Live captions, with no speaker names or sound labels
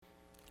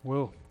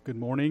Well, good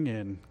morning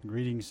and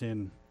greetings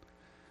in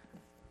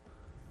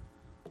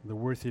the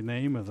worthy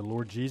name of the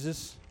Lord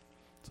Jesus.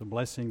 It's a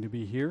blessing to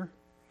be here.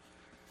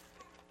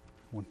 I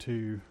want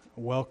to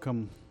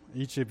welcome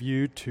each of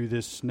you to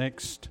this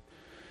next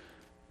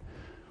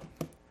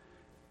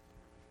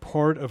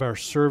part of our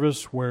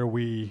service where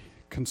we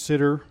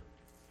consider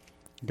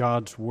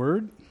God's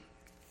Word.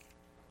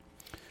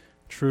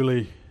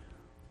 Truly,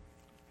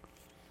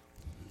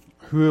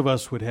 who of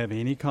us would have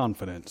any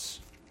confidence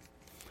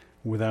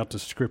without the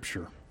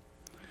Scripture?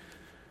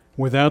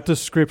 Without the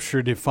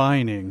Scripture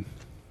defining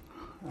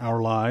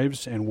our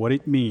lives and what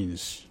it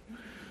means,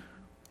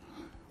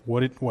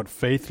 what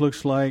faith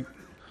looks like,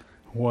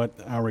 what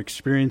our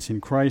experience in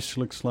Christ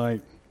looks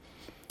like,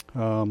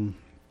 and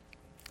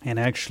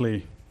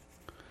actually,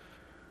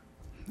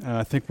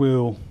 I think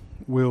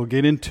we'll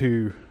get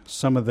into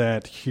some of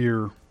that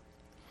here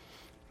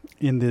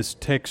in this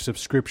text of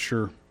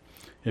Scripture.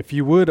 If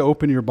you would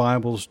open your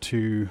Bibles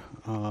to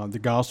the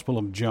Gospel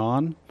of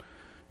John,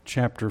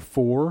 chapter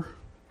 4.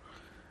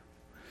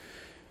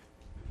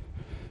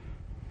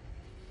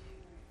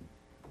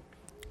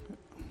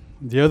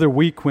 The other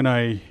week when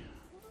I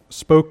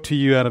spoke to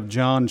you out of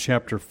John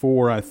chapter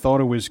 4, I thought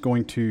I was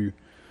going to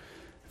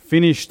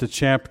finish the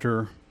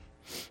chapter,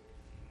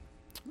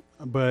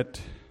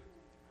 but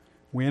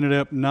we ended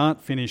up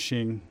not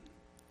finishing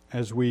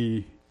as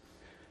we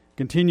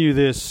continue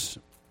this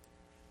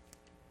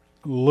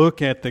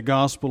look at the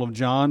Gospel of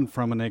John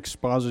from an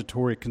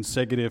expository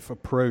consecutive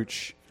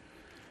approach,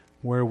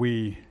 where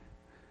we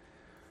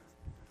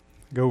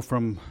go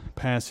from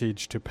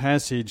passage to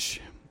passage.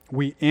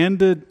 We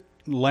ended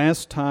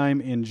last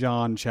time in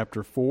John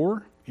chapter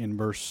 4 in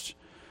verse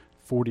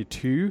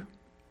 42.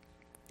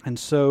 And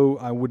so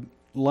I would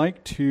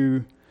like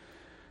to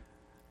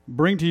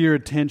bring to your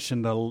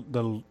attention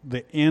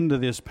the end of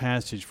this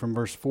passage from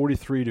verse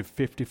 43 to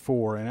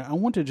 54. And I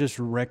want to just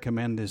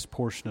recommend this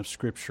portion of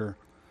Scripture.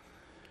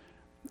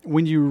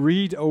 When you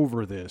read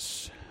over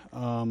this,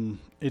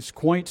 it's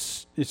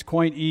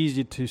quite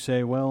easy to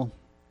say, well,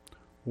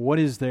 what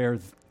is there?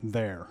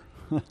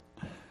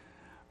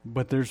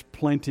 But there's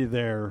plenty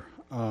there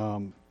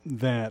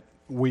that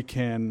we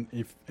can,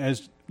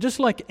 just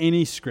like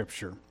any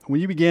Scripture, when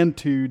you begin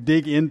to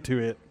dig into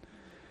it,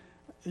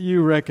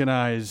 you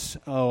recognize,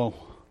 oh,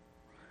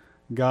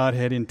 God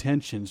had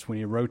intentions when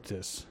He wrote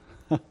this,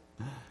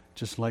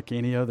 just like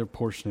any other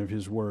portion of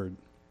His Word.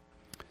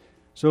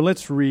 So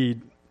let's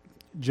read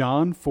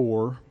John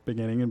 4,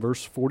 beginning in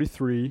verse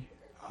 43,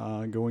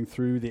 going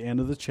through the end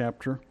of the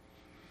chapter.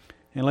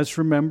 And let's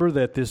remember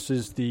that this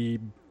is the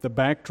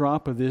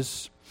backdrop of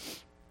this.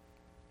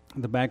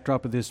 The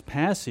backdrop of this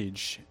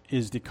passage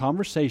is the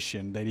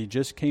conversation that he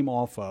just came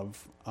off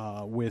of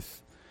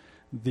with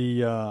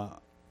the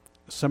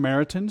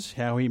Samaritans,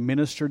 how he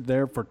ministered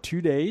there for 2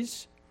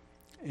 days,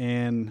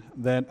 and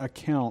that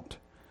account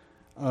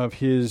of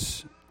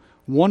his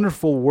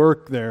wonderful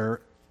work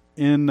there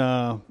in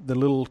the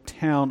little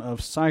town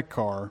of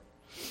Sychar,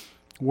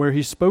 where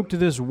he spoke to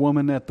this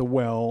woman at the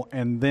well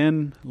and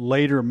then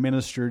later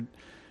ministered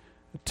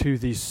to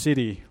the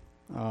city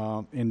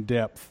in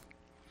depth.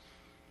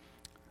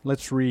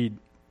 Let's read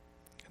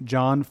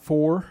John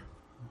 4,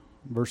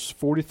 verse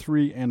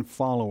 43 and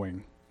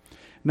following.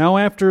 Now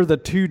after the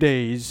 2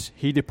 days,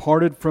 he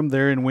departed from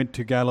there and went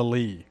to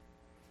Galilee.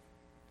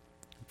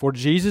 For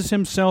Jesus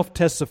himself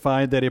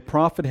testified that a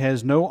prophet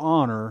has no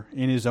honor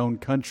in his own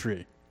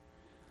country.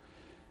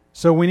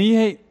 So when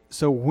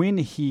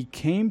he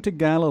came to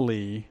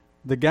Galilee,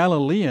 the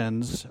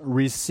Galileans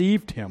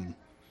received him,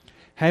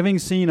 having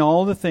seen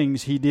all the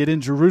things he did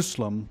in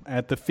Jerusalem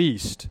at the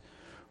feast,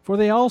 for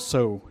they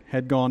also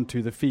had gone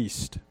to the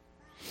feast.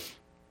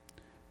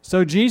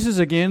 So Jesus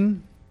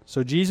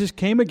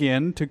came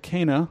again to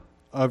Cana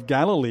of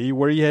Galilee,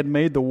 where he had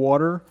made the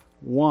water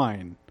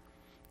wine.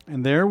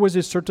 And there was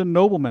a certain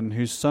nobleman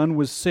whose son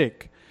was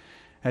sick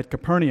at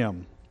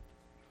Capernaum.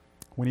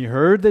 When he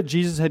heard that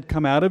Jesus had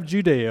come out of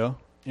Judea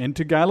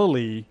into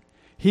Galilee,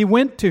 he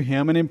went to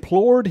him and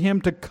implored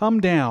him to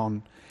come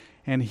down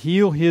and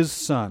heal his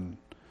son,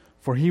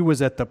 for he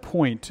was at the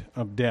point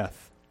of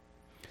death.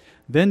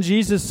 Then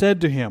Jesus said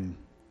to him,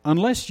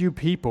 "Unless you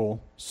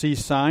people see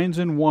signs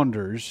and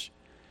wonders,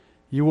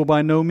 you will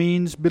by no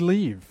means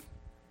believe."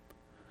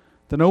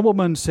 The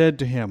nobleman said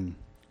to him,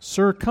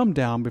 "Sir, come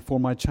down before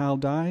my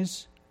child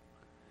dies."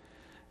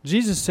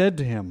 Jesus said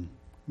to him,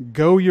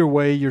 "Go your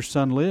way, your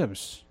son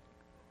lives."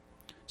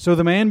 So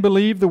the man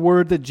believed the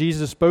word that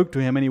Jesus spoke to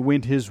him, and he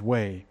went his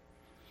way.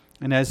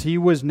 And as he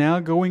was now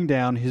going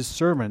down, his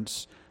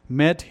servants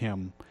met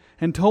him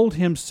and told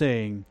him,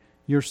 saying,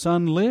 "Your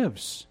son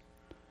lives."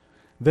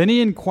 Then he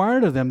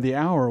inquired of them the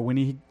hour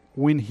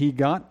when he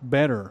got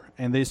better,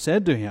 and they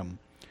said to him,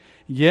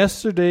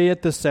 "Yesterday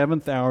at the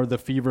 7th hour the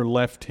fever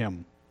left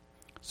him."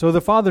 So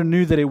the father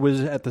knew that it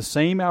was at the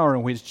same hour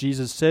in which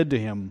Jesus said to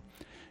him,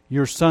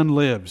 "Your son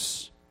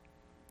lives."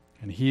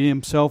 And he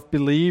himself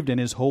believed, and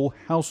his whole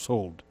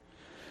household.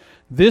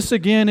 This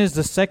again is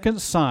the second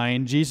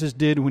sign Jesus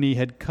did when he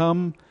had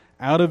come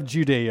out of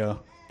Judea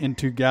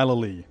into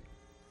Galilee.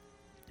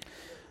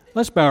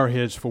 Let's bow our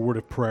heads for a word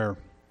of prayer.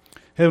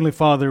 Heavenly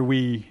Father,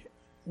 we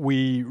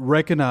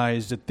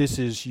recognize that this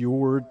is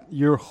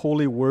your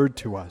holy word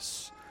to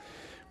us.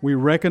 We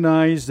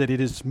recognize that it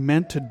is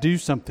meant to do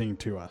something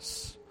to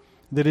us,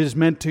 that it is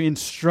meant to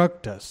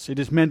instruct us, it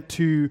is meant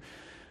to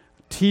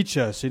teach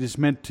us, it is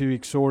meant to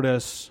exhort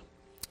us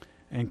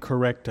and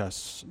correct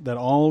us, that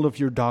all of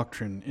your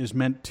doctrine is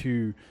meant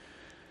to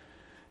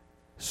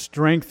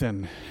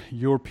strengthen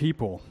your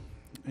people.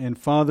 And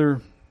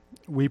Father,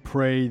 we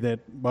pray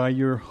that by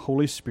your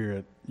Holy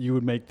Spirit, you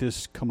would make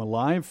this come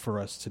alive for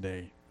us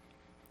today,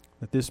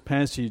 that this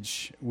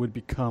passage would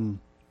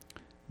become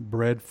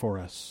bread for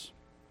us.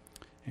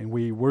 And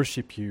we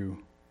worship you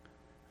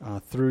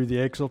through the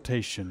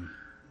exaltation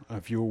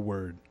of your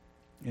word.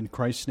 In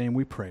Christ's name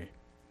we pray.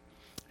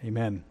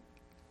 Amen.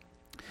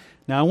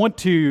 Now I want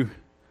to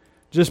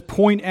just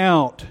point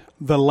out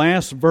the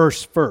last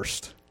verse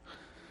first.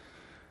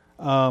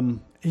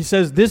 He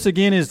says, "This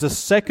again is the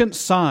second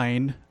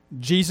sign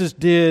Jesus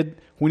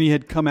did when he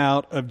had come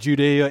out of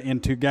Judea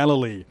into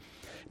Galilee."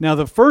 Now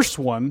the first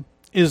one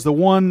is the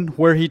one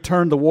where he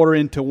turned the water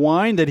into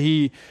wine that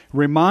he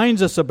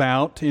reminds us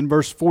about in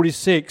verse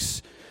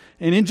 46.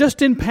 And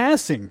in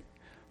passing,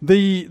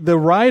 the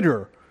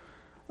writer,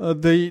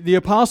 the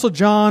Apostle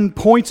John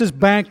points us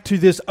back to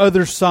this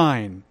other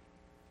sign.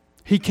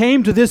 He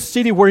came to this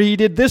city where he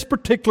did this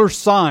particular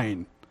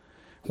sign,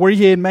 where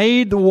he had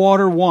made the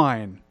water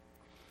wine.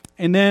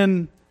 And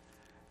then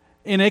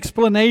in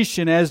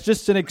explanation, as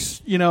just an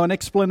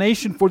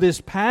explanation for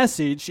this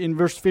passage, in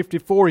verse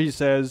 54 he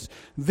says,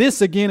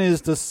 "This again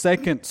is the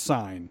second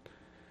sign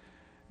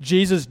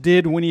Jesus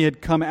did when he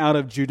had come out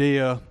of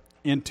Judea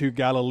into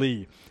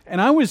Galilee."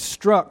 And I was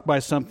struck by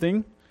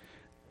something,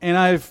 and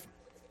I've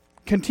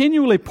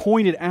continually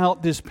pointed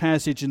out this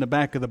passage in the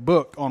back of the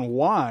book on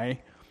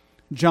why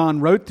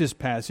John wrote this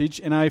passage,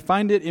 and I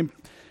find it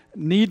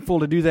needful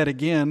to do that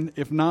again,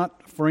 if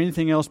not for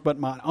anything else but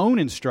my own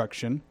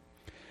instruction.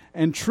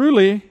 And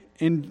truly,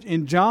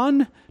 in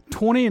John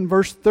 20 and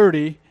verse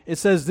 30, it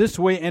says this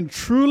way, "And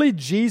truly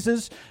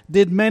Jesus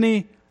did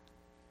many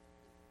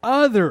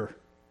other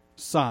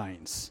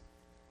signs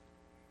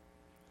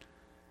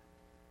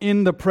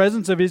in the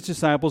presence of his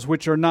disciples,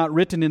 which are not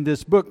written in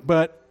this book,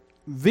 but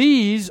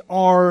these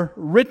are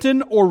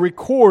written or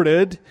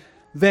recorded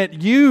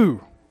that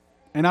you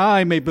and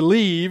I may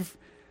believe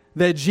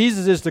that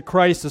Jesus is the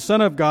Christ, the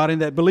Son of God,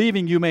 and that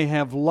believing you may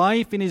have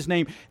life in his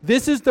name."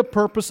 This is the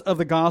purpose of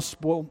the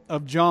Gospel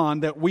of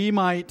John, that we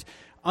might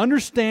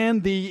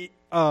understand the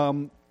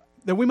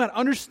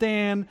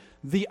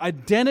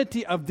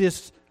identity of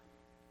this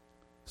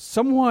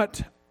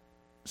somewhat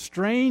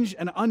strange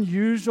and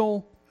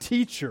unusual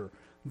teacher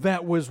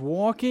that was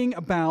walking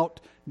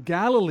about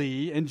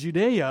Galilee and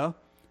Judea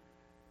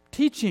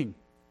teaching.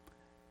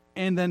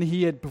 And then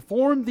he had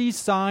performed these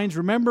signs.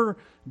 Remember,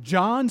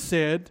 John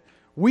said,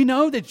 "We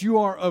know that you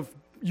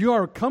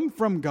are come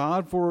from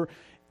God, for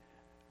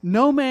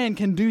no man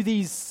can do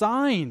these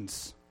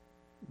signs,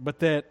 but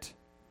that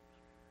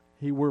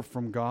he were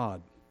from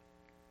God."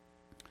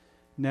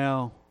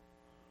 Now,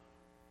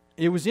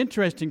 it was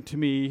interesting to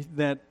me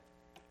that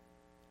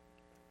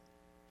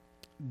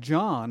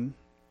John,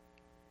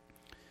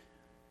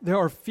 there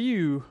are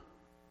few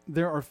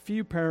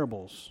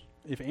parables,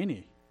 if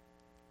any,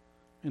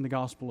 in the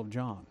Gospel of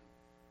John.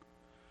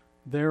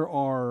 There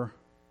are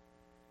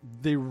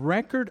the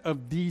record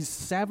of these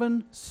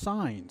 7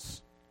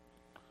 signs,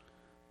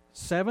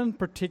 7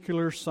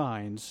 particular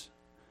signs,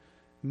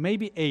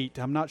 maybe 8,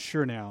 I'm not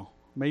sure now.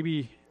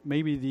 Maybe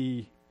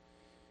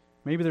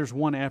there's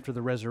one after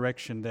the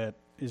resurrection that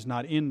is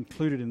not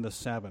included in the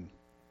 7.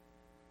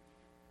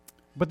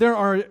 But there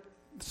are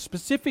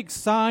specific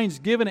signs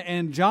given,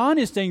 and John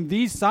is saying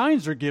these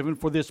signs are given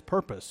for this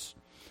purpose.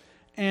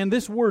 And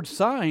this word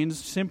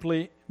signs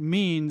simply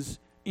means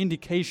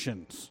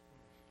indications.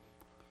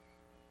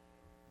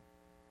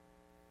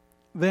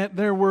 That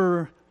there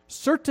were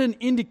certain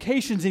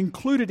indications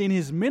included in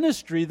his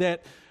ministry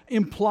that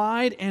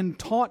implied and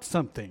taught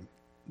something.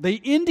 They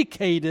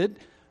indicated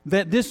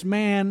that this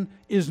man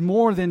is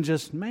more than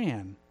just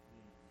man.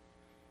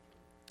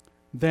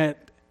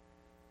 That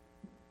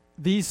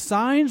these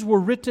signs were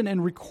written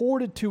and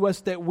recorded to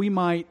us that we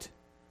might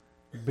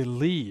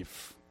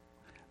believe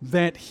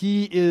that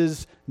he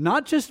is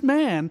not just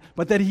man,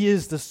 but that he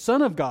is the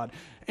Son of God.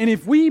 And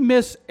if we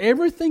miss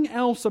everything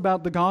else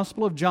about the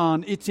Gospel of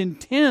John, its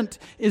intent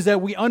is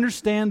that we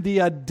understand the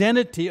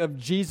identity of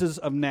Jesus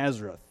of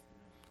Nazareth.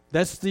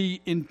 That's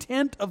the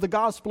intent of the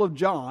Gospel of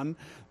John,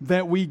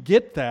 that we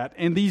get that.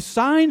 And these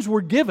signs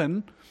were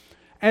given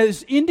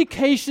as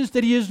indications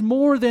that he is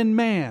more than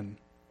man.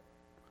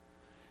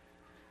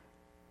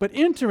 But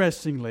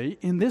interestingly,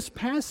 in this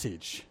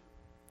passage,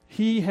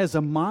 he has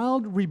a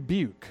mild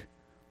rebuke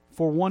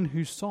for one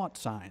who sought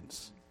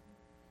signs.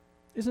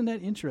 Isn't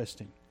that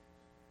interesting?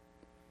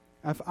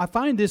 I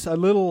find this a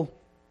little,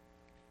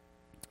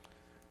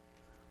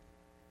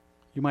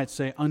 you might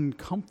say,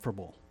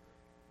 uncomfortable.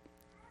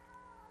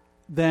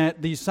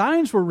 That these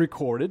signs were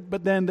recorded,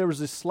 but then there was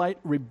a slight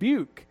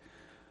rebuke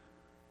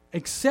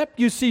except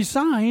you see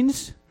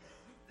signs,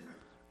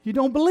 you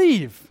don't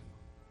believe.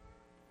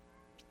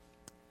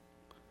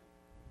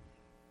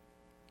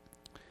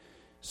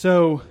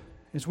 So,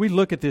 as we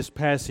look at this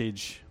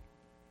passage,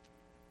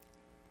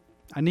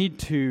 I need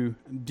to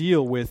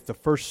deal with the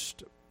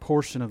first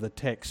portion of the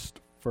text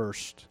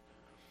first.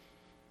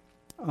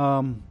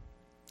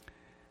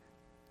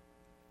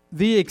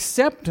 The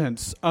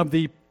acceptance of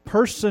the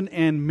person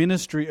and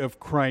ministry of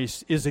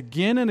Christ is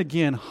again and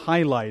again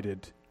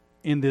highlighted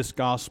in this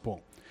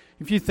gospel.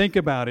 If you think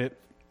about it,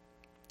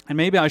 and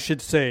maybe I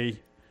should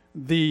say,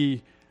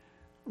 the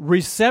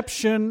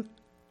reception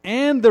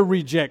and the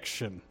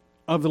rejection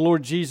of the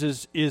Lord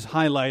Jesus is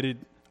highlighted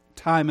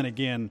time and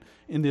again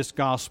in this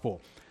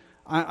gospel.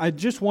 I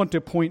just want to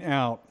point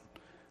out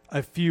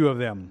a few of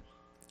them.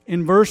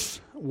 In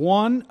verse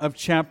 11 of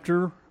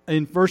chapter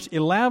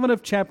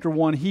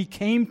 1, he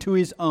came to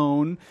his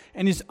own,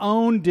 and his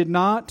own did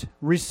not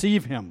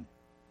receive him.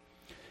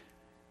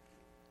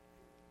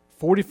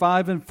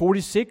 45 and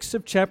 46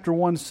 of chapter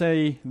 1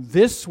 say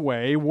this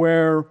way,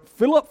 where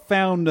Philip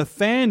found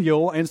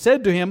Nathanael and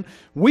said to him,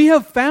 "We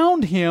have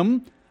found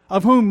him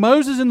of whom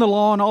Moses in the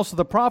law and also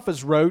the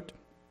prophets wrote,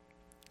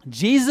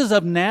 Jesus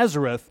of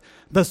Nazareth,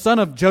 the son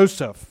of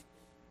Joseph."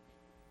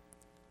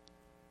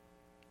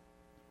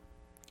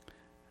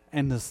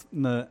 And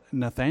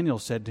Nathanael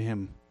said to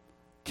him,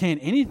 "Can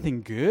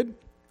anything good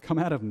come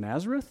out of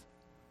Nazareth?"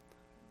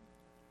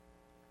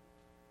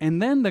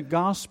 And then the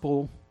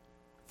gospel,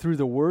 through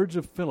the words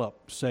of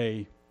Philip,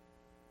 say,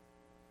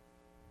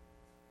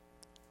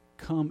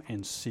 "Come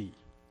and see."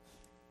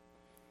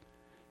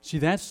 See,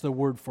 that's the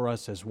word for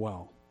us as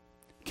well.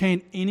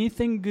 Can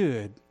anything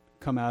good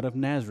come out of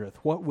Nazareth?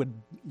 What would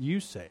you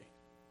say?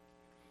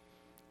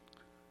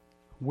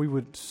 We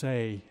would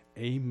say,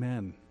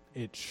 amen.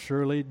 It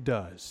surely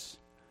does.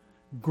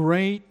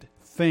 Great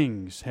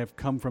things have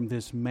come from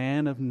this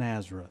man of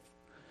Nazareth.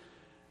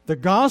 The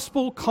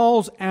gospel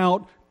calls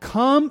out,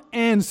 come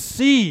and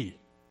see.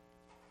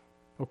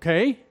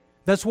 Okay?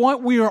 That's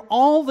what we are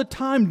all the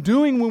time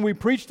doing when we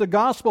preach the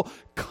gospel.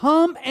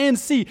 Come and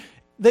see.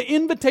 The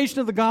invitation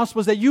of the gospel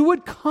is that you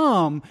would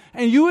come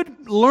and you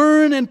would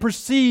learn and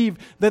perceive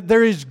that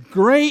there is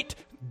great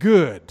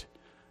good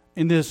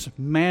in this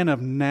man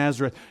of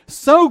Nazareth.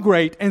 So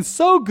great and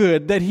so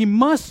good that he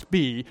must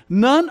be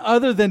none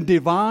other than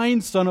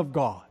divine Son of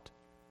God.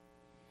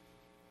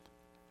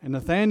 And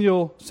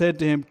Nathanael said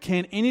to him,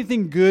 "Can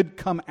anything good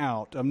come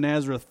out of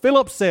Nazareth?"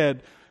 Philip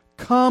said,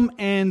 "Come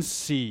and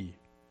see."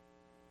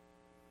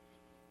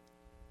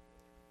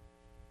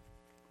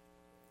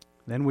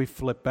 Then we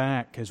flip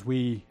back as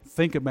we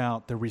think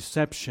about the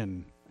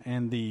reception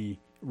and the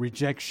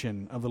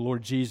rejection of the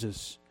Lord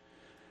Jesus.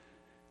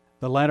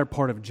 The latter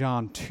part of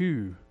John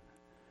 2.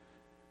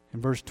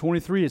 In verse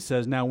 23 it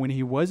says, "Now when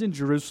he was in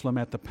Jerusalem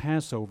at the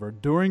Passover,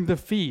 during the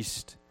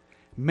feast,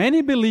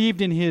 many believed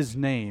in his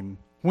name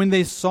when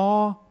they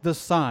saw the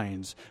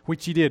signs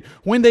which he did."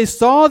 When they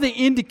saw the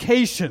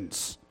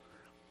indications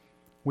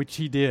which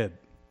he did.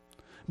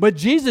 But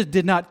Jesus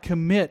did not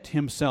commit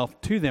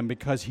himself to them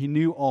because he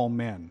knew all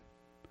men,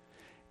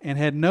 and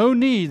had no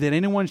need that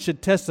anyone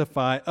should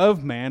testify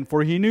of man,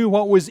 for he knew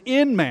what was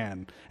in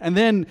man. And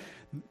then,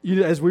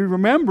 as we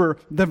remember,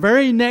 the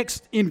very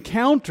next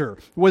encounter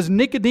was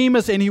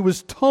Nicodemus, and he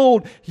was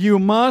told, "You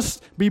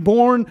must be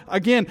born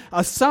again."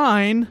 A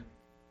sign,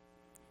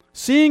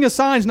 seeing a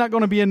sign is not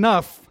going to be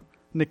enough,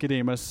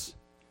 Nicodemus.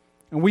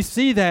 And we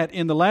see that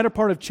in the latter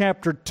part of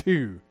chapter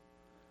 2.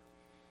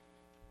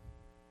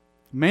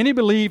 Many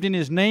believed in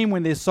his name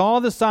when they saw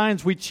the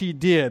signs which he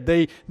did.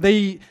 They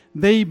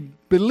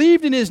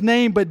believed in his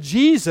name, but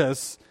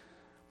Jesus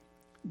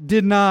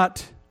did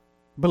not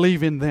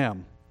believe in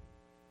them.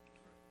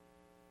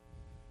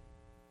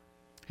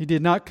 He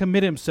did not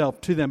commit himself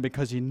to them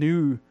because he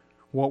knew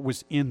what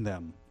was in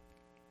them.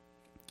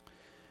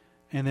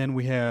 And then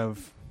we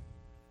have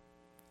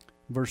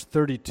verse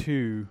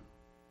 32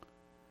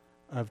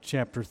 of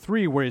chapter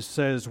 3, where it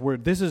says,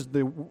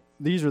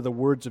 these are the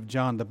words of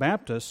John the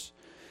Baptist,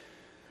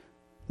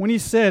 when he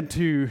said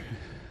to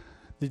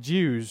the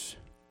Jews,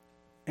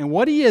 "And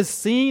what he has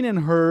seen and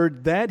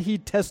heard, that he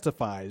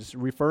testifies,"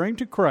 referring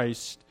to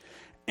Christ,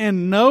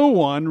 "and no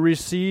one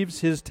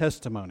receives his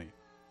testimony."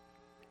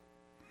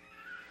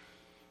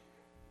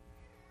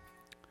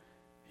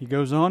 He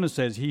goes on and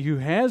says, "He who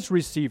has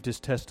received his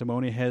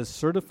testimony has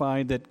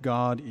certified that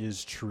God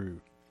is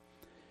true."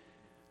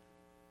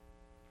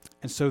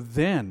 And so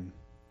then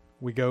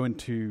we go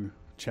into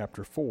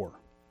chapter 4,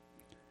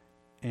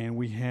 and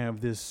we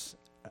have this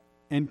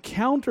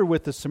encounter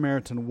with the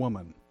Samaritan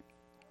woman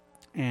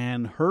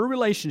and her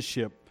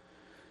relationship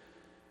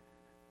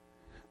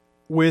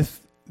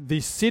with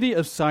the city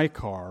of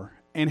Sychar,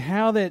 and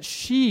how that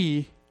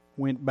she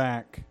went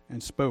back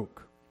and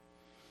spoke.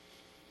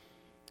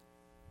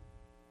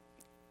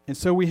 And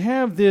so we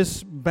have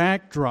this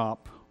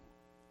backdrop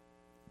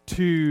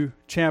to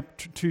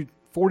chapter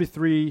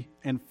 43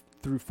 and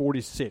through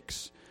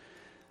 46.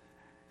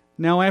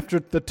 Now after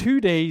the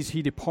 2 days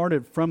he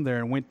departed from there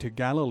and went to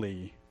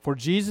Galilee, For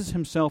Jesus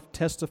himself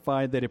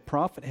testified that a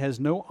prophet has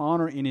no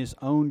honor in his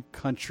own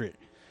country.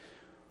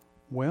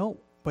 Well,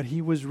 but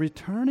he was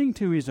returning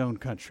to his own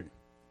country.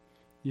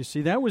 You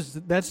see,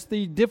 that's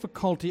the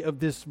difficulty of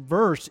this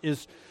verse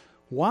is,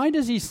 why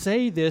does he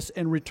say this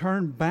and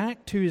return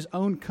back to his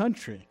own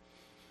country?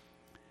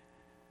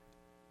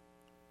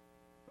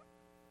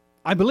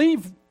 I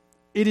believe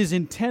it is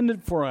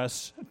intended for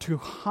us to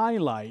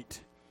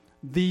highlight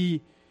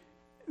the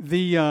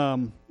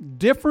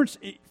difference.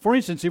 For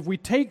instance, if we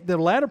take the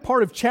latter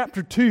part of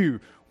chapter 2,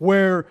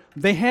 where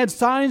they had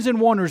signs and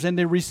wonders and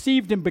they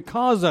received him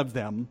because of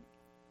them,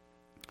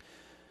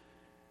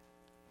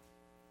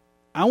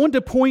 I want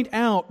to point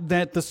out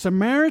that the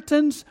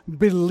Samaritans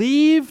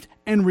believed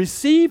and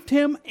received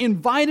him,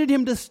 invited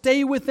him to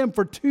stay with them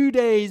for 2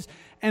 days,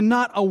 and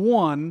not a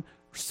one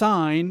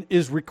sign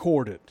is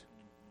recorded.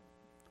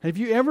 Have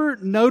you ever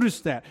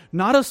noticed that?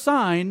 Not a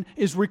sign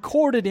is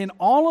recorded in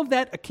all of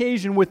that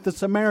occasion with the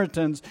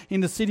Samaritans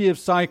in the city of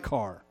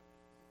Sychar.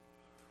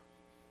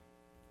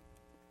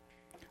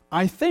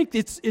 I think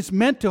it's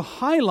meant to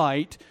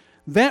highlight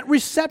that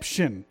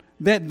reception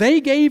that they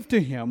gave to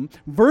him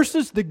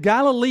versus the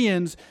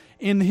Galileans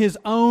in his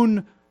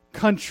own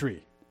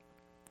country.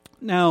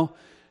 Now,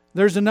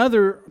 there's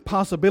another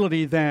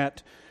possibility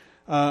that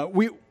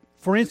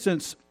for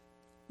instance,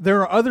 there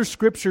are other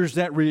scriptures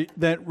that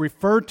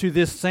refer to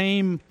this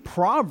same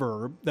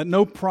proverb, that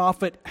no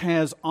prophet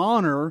has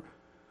honor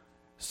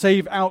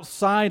save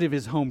outside of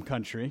his home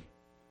country,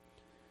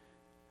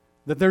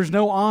 that there's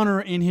no honor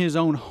in his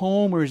own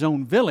home or his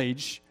own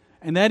village,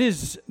 and that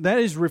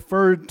is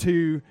referred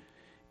to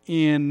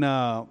in,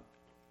 I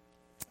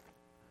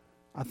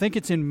think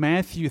it's in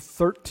Matthew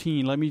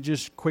 13. Let me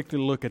just quickly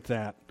look at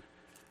that,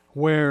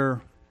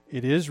 where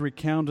it is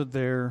recounted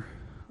there.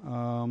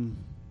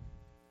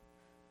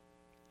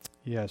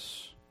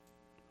 Yes.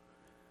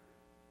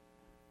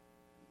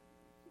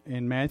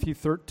 In Matthew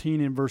 13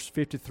 and verse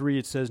 53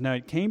 it says, Now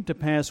it came to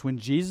pass when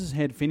Jesus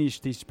had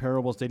finished these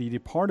parables that he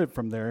departed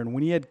from there, and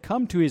when he had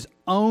come to his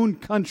own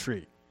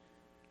country,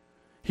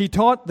 he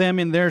taught them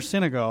in their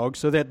synagogue,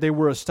 so that they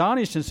were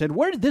astonished and said,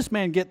 Where did this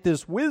man get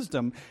this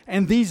wisdom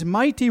and these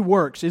mighty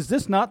works? Is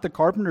this not the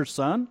carpenter's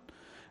son?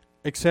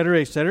 Etc.,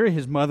 etc.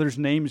 His mother's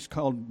name is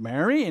called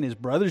Mary, and his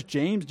brothers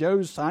James,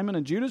 Joseph, Simon,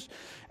 and Judas,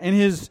 and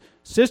his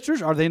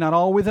sisters, are they not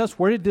all with us?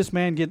 Where did this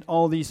man get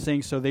all these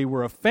things? So they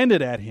were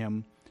offended at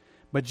him.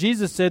 But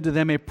Jesus said to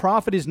them, A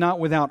prophet is not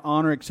without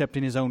honor except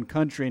in his own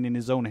country and in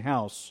his own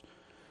house.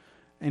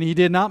 And he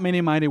did not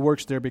many mighty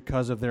works there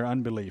because of their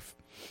unbelief.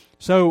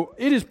 So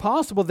it is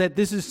possible that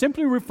this is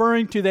simply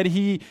referring to that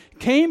he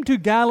came to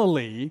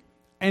Galilee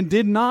and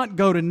did not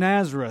go to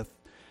Nazareth,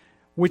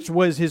 which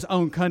was his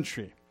own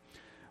country.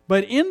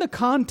 But in the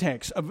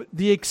context of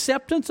the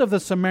acceptance of the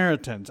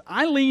Samaritans,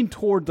 I lean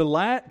toward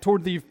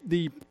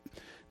the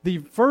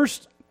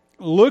first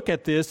look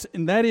at this,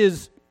 and that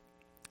is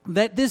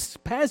that this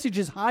passage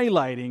is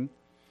highlighting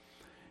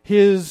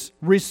his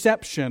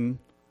reception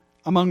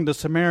among the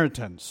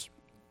Samaritans,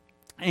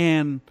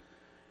 and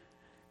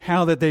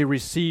how that they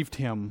received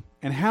him,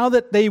 and how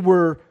that they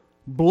were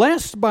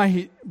blessed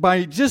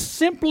by just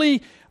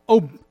simply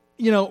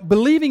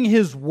believing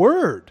his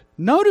word.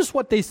 Notice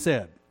what they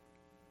said.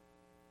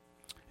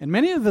 And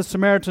many of the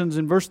Samaritans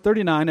in verse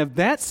 39 of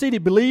that city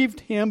believed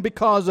him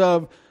because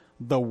of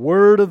the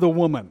word of the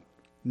woman.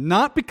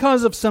 Not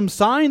because of some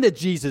sign that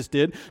Jesus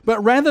did,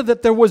 but rather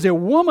that there was a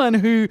woman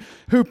who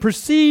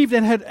perceived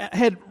and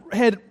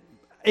had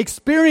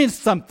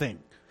experienced something.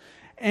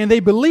 And they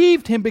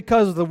believed him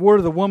because of the word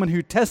of the woman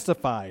who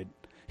testified.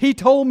 He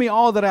told me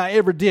all that I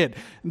ever did.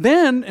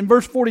 Then in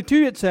verse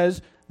 42 it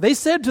says, They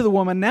said to the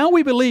woman, Now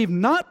we believe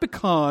not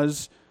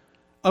because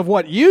of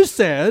what you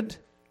said,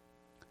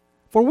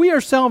 for we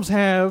ourselves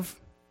have,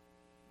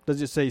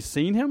 does it say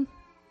seen him?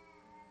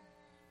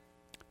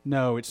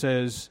 No, it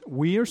says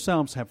we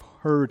ourselves have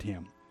heard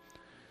him.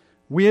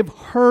 We have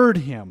heard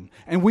him,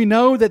 and we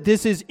know that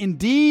this is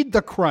indeed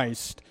the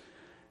Christ,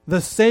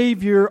 the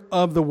Savior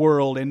of the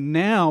world. And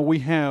now we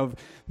have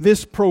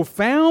this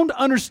profound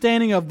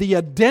understanding of the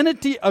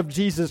identity of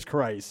Jesus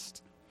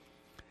Christ,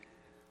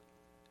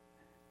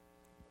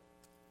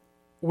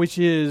 which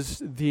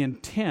is the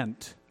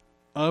intent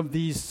of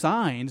these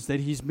signs that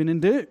he's been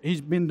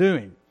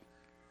doing,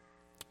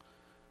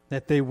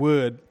 that they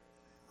would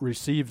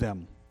receive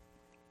him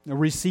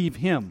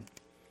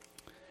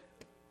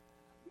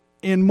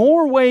in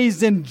more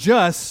ways than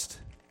just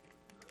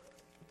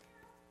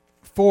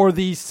for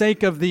the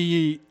sake of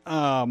the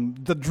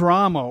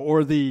drama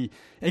or the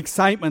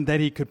excitement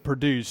that he could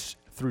produce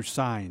through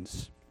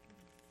signs.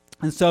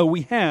 And so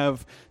we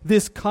have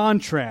this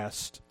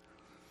contrast.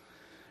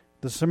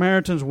 The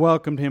Samaritans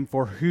welcomed him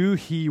for who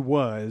he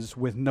was,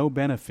 with no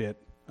benefit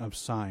of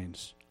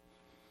signs.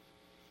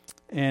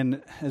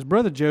 And as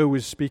Brother Joe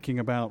was speaking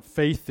about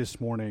faith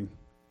this morning,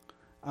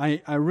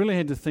 I really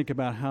had to think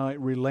about how it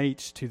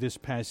relates to this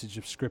passage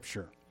of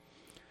Scripture.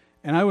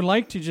 And I would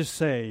like to just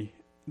say,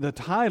 the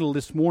title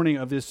this morning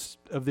of this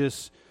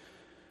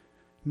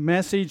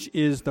message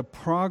is The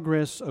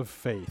Progress of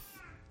Faith.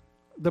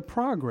 the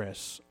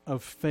progress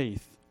of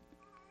faith.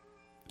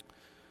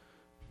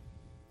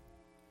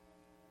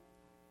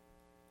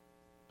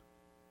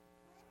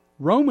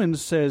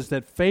 Romans says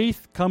that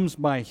faith comes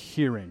by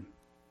hearing.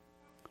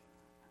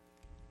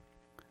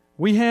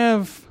 We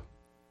have,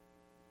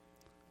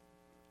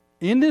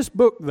 in this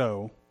book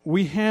though,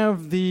 we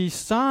have the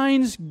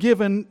signs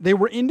given, they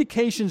were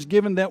indications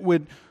given that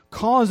would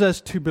cause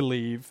us to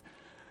believe,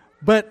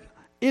 but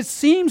it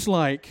seems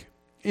like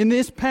in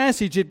this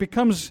passage it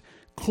becomes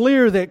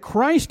clear that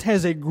Christ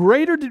has a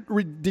greater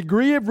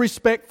degree of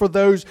respect for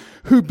those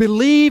who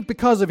believe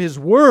because of His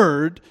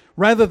Word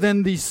rather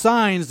than the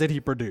signs that He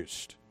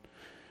produced.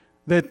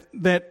 That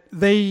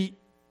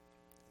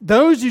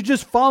those who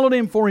just followed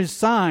Him for His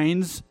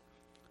signs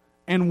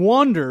and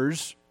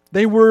wonders,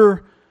 they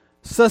were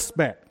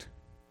suspect.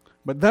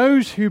 But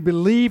those who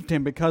believed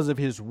Him because of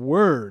His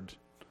Word,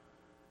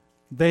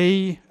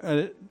 they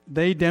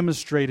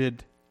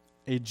demonstrated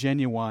a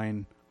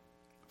genuine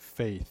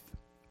faith.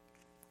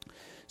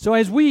 So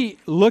as we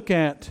look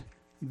at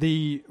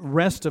the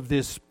rest of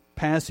this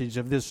passage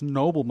of this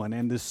nobleman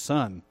and this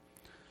son,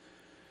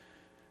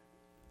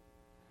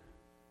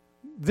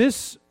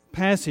 this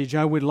passage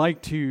I would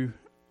like to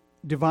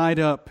divide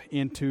up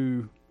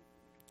into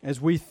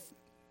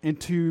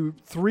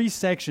three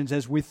sections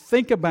as we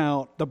think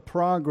about the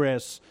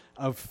progress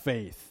of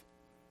faith.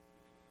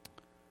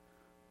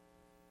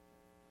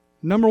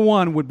 Number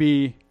one would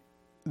be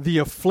the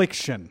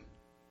affliction.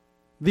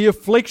 The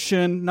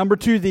affliction. Number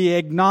two, the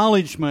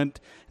acknowledgement.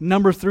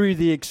 Number three,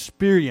 the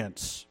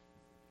experience.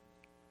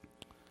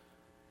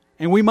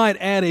 And we might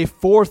add a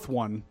fourth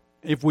one,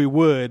 if we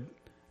would,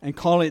 and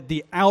call it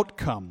the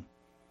outcome.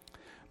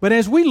 But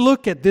as we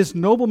look at this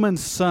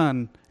nobleman's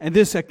son and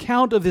this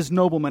account of this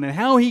nobleman and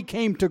how he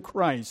came to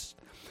Christ,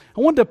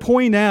 I want to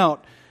point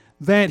out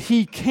that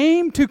he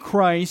came to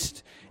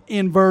Christ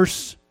in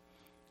verse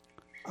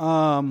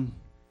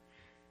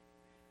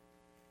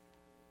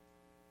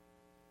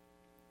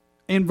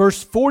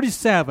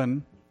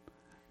 47,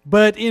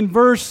 but in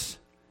verse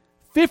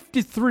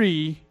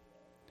 53,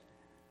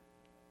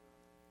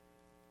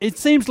 it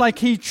seems like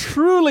he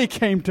truly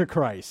came to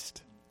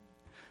Christ.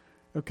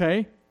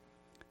 Okay?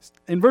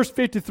 In verse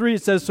 53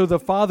 it says, "So the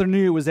father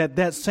knew it was at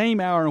that same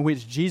hour in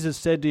which Jesus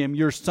said to him,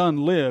 'Your son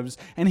lives,'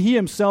 and he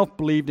himself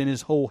believed in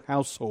his whole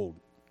household."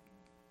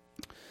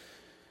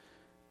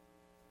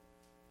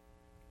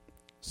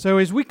 So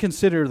as we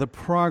consider the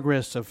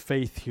progress of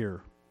faith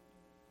here,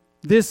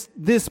 this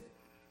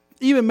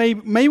even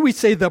may we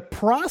say the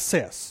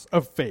process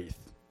of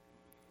faith,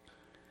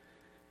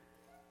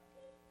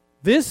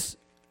 this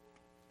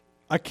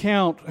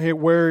account here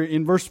where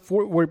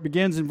it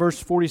begins in verse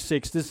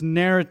 46, this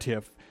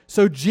narrative.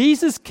 So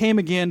Jesus came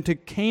again to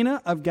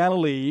Cana of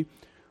Galilee,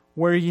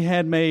 where he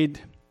had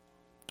made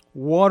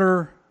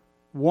water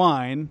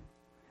wine.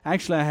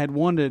 Actually, I had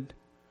wanted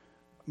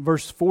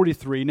verse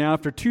 43. Now,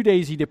 after 2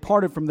 days, he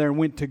departed from there and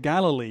went to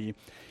Galilee.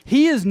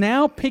 He is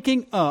now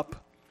picking up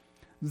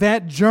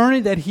that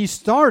journey that he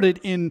started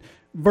in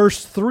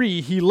verse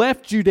 3. He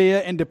left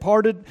Judea and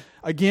departed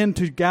again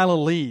to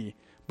Galilee,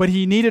 but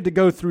he needed to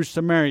go through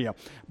Samaria.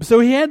 So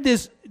he had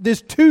this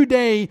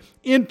 2-day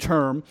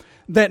interim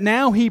that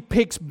now he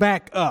picks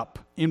back up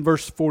in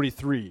verse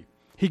 43.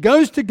 He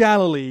goes to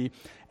Galilee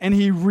and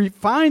he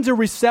finds a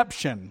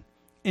reception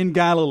in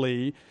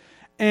Galilee,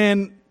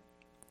 and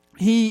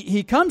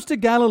he comes to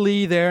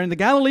Galilee there, and the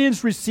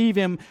Galileans receive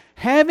him,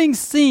 having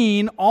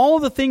seen all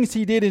the things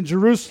he did in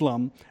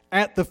Jerusalem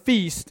at the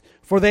feast,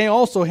 for they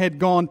also had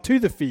gone to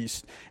the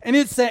feast. And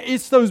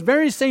it's those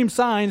very same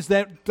signs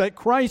that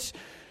Christ,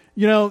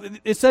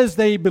 it says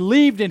they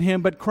believed in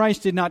him, but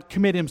Christ did not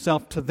commit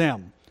himself to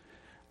them.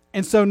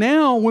 And so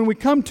now when we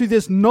come to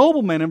this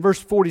nobleman in verse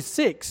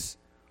 46,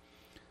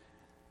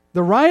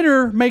 the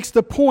writer makes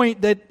the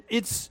point that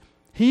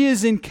he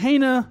is in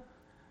Cana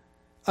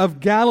of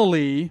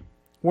Galilee,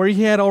 where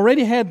he had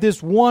already had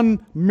this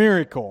one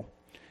miracle.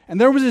 And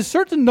there was a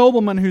certain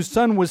nobleman whose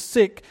son was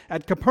sick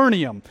at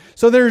Capernaum.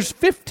 So there's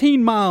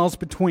 15 miles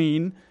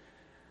between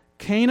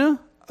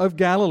Cana of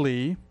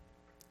Galilee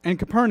and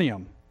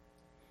Capernaum.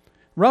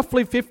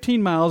 Roughly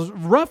 15 miles,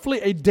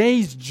 roughly a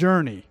day's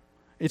journey.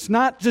 It's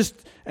not just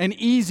an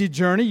easy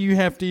journey. You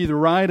have to either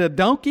ride a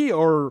donkey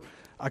or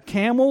a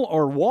camel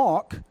or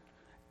walk.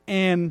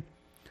 And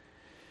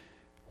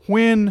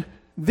when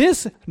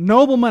this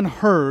nobleman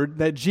heard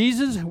that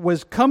Jesus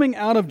was coming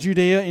out of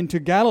Judea into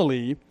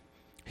Galilee,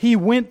 he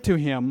went to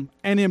him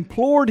and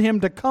implored him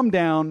to come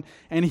down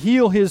and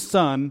heal his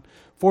son,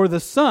 for the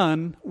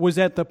son was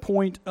at the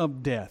point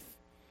of death.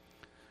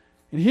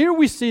 And here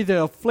we see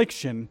the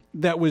affliction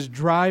that was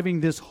driving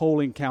this whole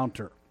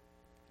encounter.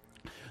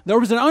 There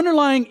was an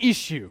underlying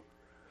issue,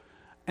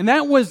 and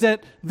that was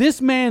that this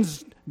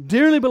man's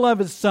dearly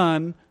beloved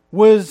son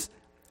was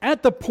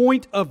at the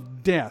point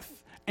of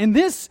death. And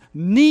this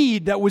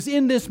need that was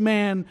in this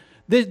man,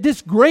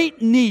 this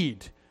great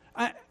need,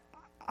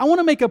 I want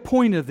to make a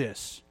point of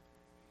this.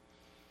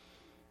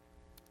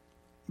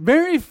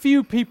 Very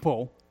few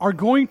people are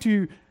going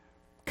to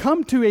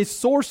come to a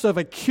source of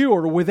a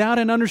cure without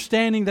an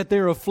understanding that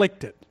they're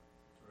afflicted.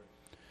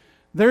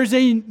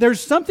 There's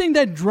something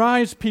that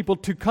drives people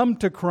to come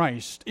to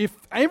Christ. If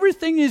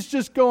everything is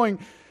just going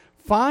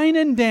fine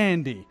and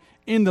dandy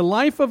in the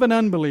life of an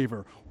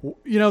unbeliever,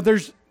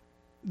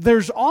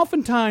 there's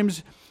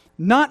oftentimes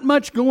not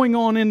much going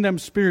on in them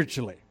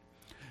spiritually.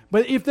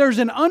 But if there's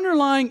an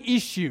underlying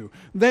issue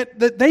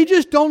that they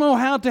just don't know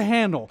how to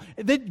handle,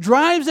 that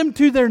drives them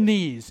to their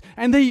knees,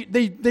 and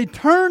they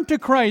turn to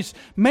Christ,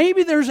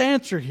 maybe there's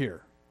answer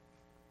here.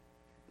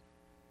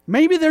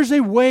 Maybe there's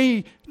a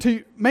way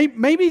to,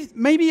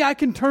 maybe I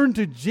can turn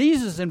to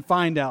Jesus and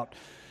find out.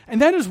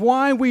 And that is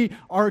why we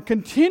are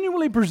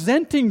continually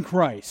presenting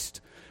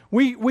Christ.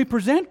 We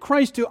present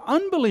Christ to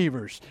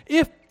unbelievers.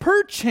 If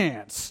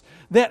perchance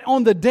that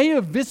on the day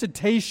of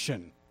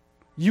visitation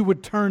you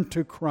would turn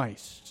to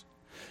Christ.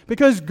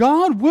 Because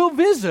God will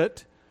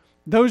visit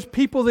those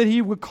people that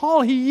He would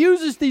call. He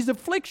uses these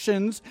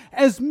afflictions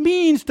as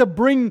means to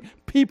bring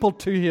people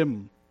to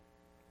Him.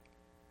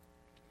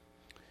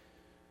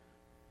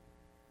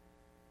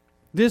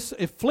 This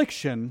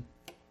affliction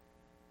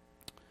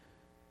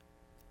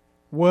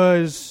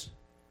was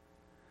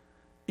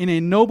in a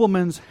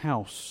nobleman's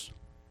house.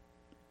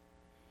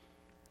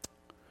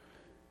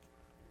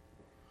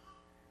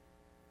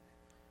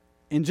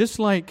 And just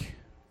like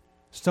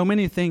so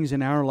many things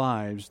in our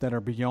lives that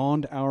are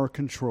beyond our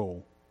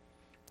control,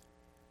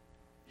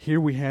 here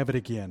we have it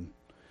again.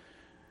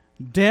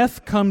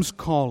 Death comes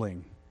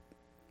calling.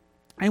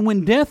 And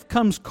when death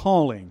comes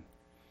calling,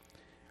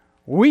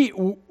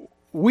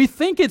 we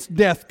think it's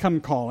death come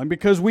calling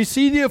because we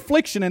see the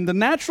affliction and the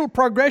natural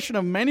progression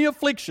of many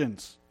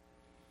afflictions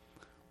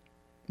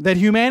that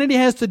humanity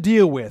has to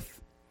deal with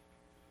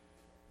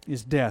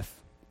is death.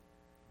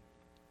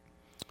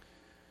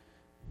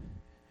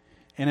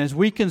 And as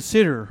we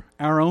consider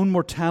our own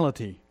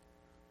mortality,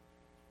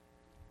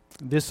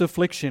 this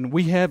affliction,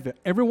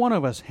 every one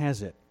of us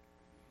has it.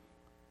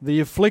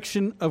 The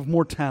affliction of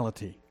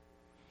mortality.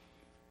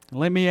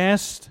 Let me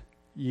ask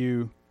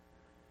you,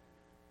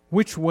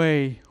 which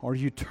way are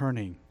you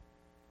turning?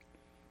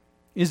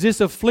 Is this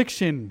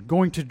affliction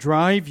going to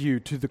drive you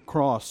to the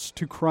cross,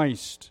 to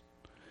Christ,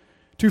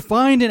 to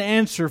find an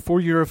answer for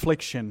your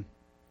affliction?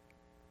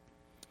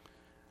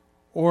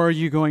 Or are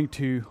you going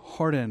to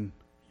harden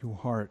your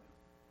heart?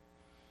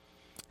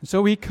 And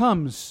so He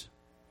comes.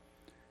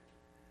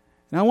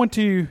 And I want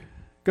to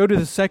go to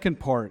the second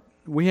part.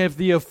 We have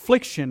the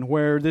affliction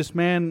where this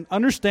man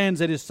understands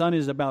that his son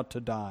is about to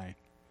die.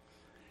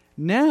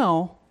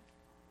 Now,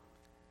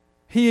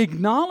 he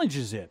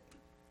acknowledges it,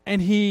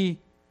 and he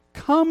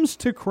comes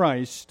to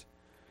Christ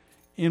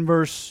in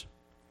verse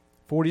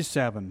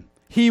 47.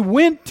 He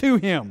went to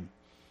Him,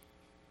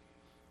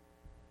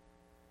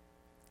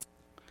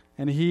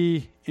 and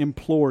he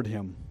implored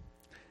Him.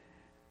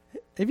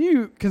 Have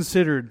you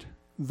considered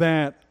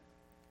that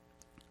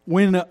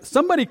when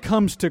somebody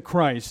comes to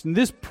Christ, in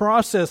this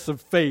process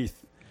of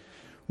faith,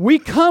 we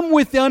come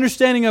with the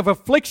understanding of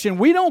affliction.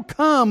 We don't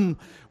come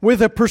with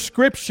a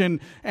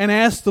prescription and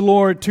ask the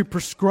Lord to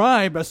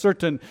prescribe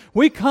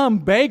we come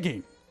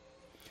begging.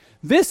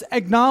 This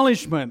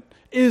acknowledgement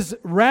is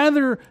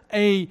rather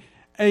an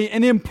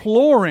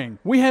imploring.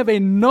 We have a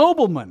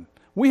nobleman.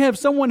 We have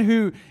someone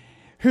who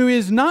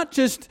is not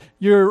just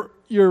your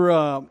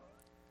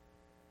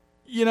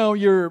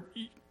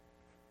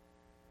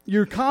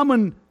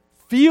common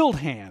field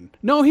hand.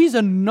 No, he's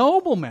a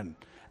nobleman.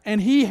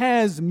 And he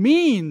has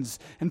means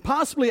and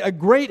possibly a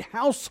great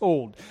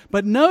household.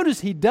 But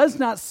notice he does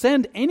not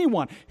send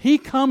anyone. He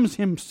comes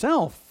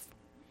himself.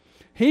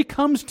 He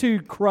comes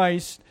to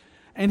Christ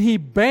and he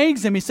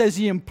begs him. He says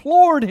he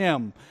implored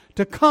him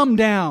to come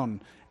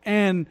down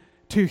and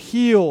to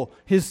heal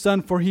his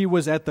son, for he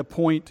was at the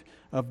point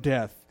of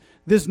death.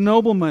 This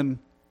nobleman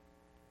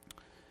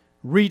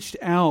reached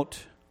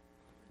out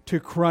to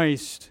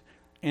Christ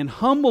and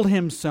humbled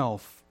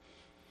himself.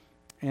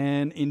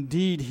 And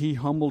indeed, he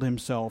humbled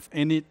himself.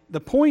 And the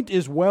point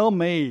is well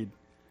made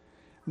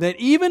that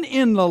even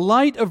in the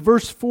light of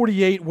verse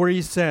 48 where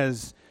he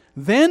says,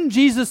 "Then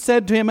Jesus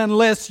said to him,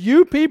 unless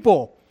you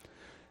people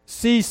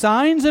see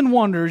signs and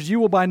wonders, you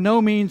will by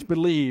no means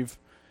believe."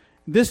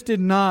 This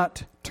did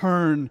not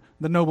turn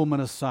the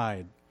nobleman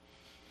aside.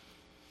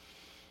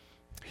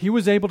 He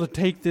was able to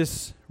take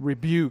this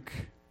rebuke,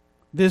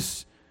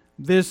 this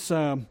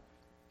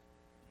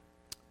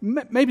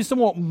maybe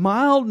somewhat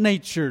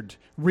mild-natured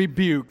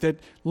rebuke that,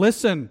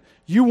 listen,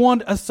 you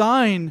want a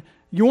sign,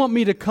 you want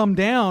me to come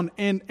down,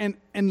 and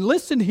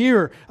listen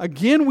here.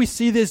 Again, we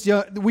see this.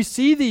 We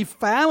see the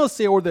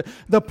fallacy or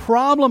the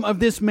problem of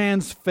this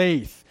man's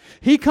faith.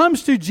 He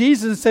comes to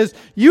Jesus and says,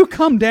 "You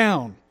come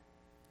down,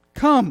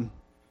 come,"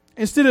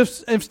 instead of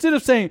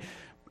saying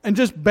and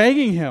just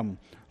begging him,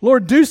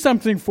 "Lord, do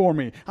something for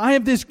me. I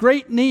have this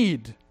great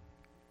need."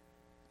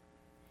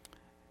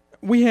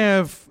 We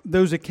have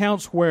those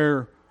accounts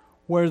where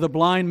the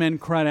blind men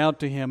cried out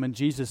to him, and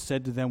Jesus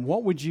said to them,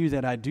 "What would you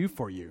that I do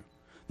for you?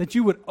 That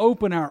you would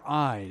open our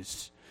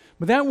eyes."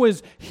 But that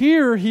was,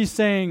 here he's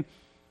saying,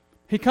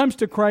 he comes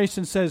to Christ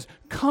and says,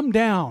 "Come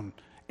down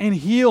and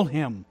heal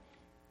him,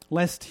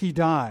 lest he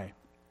die.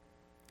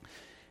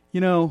 You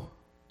know,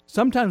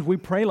 sometimes we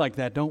pray like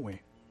that, don't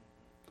we?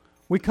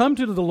 We come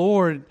to the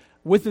Lord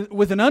with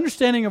an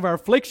understanding of our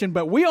affliction,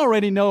 but we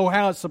already know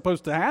how it's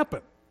supposed to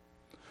happen.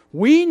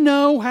 We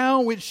know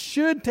how it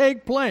should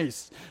take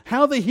place,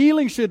 how the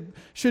healing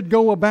should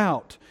go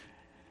about.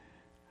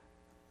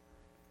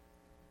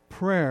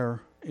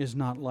 Prayer is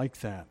not like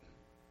that.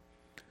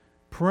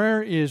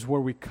 Prayer is where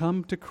we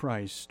come to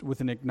Christ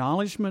with an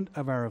acknowledgement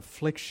of our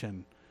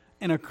affliction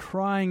and a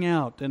crying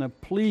out and a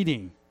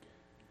pleading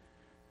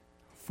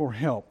for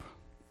help.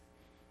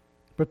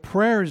 But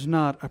prayer is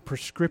not a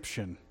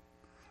prescription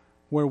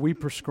where we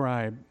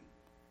prescribe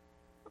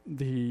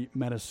the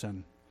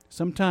medicine.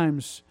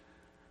 Sometimes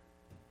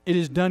it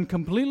is done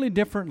completely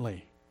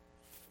differently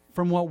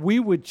from what we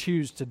would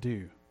choose to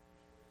do.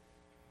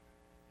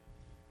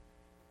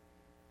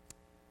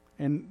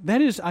 And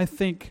that is, I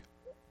think,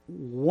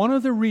 one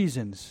of the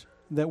reasons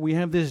that we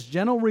have this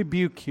gentle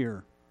rebuke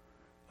here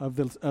of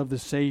the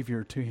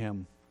Savior to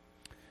him.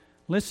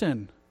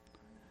 Listen,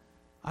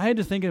 I had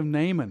to think of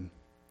Naaman,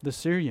 the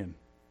Syrian.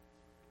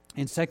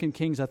 In 2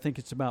 Kings, I think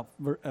it's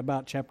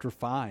about chapter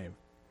 5,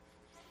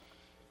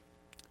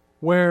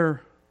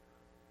 where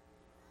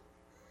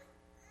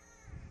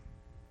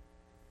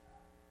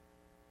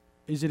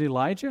is it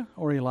Elijah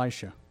or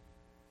Elisha?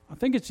 I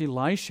think it's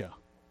Elisha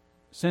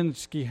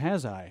sends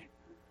Gehazi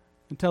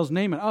and tells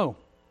Naaman,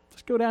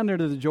 let's go down there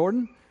to the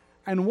Jordan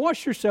and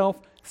wash yourself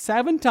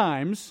 7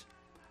 times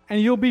and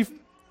you'll be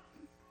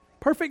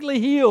perfectly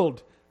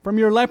healed from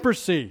your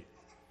leprosy.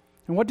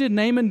 And what did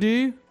Naaman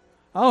do?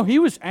 He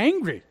was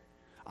angry.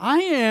 I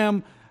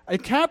am a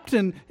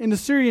captain in the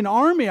Syrian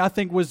army, I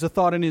think was the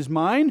thought in his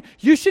mind.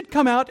 You should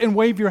come out and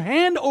wave your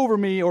hand over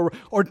me or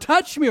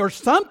touch me or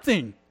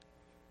something.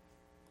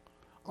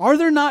 Are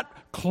there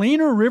not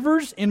cleaner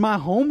rivers in my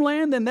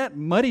homeland than that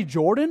muddy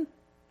Jordan?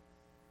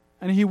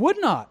 And he would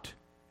not.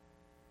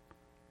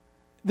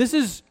 This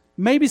is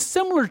maybe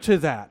similar to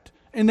that,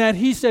 in that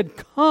he said,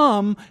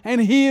 come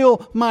and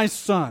heal my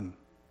son.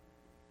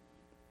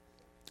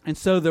 And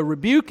so the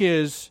rebuke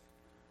is,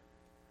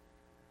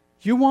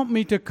 you want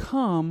me to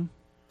come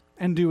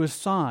and do a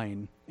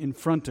sign in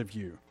front of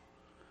you.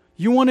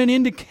 You want an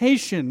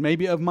indication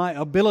maybe of my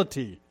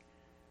ability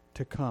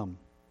to come.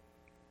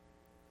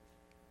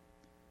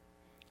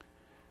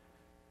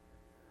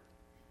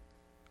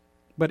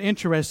 But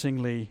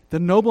interestingly, the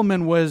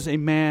nobleman was a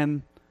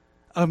man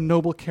of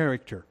noble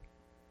character.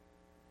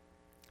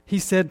 He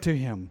said to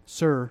him,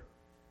 Sir,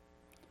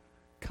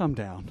 come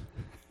down.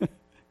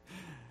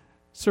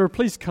 Sir,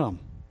 please come.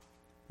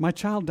 My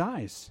child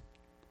dies.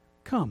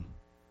 Come.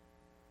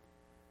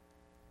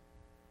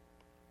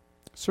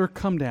 Sir,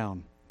 come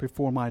down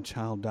before my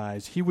child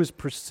dies. He was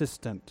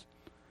persistent.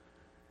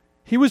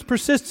 He was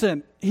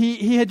persistent.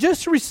 He had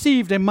just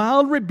received a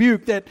mild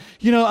rebuke that,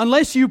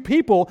 unless you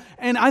people,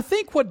 and I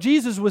think what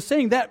Jesus was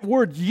saying, that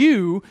word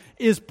you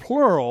is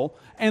plural,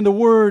 and the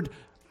word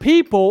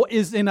people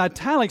is in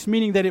italics,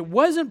 meaning that it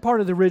wasn't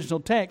part of the original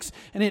text,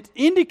 and it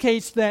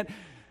indicates that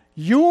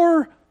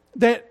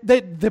that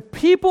the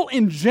people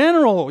in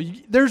general,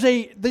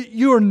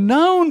 you are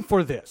known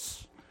for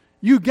this.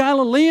 You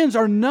Galileans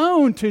are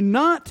known to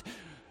not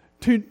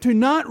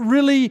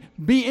really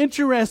be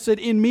interested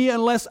in me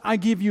unless I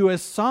give you a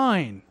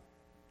sign.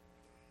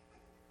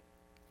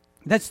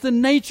 That's the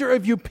nature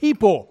of you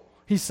people,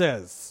 he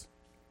says.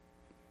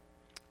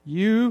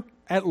 You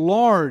at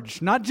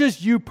large, not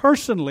just you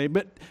personally,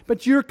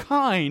 but your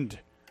kind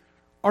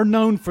are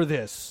known for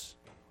this.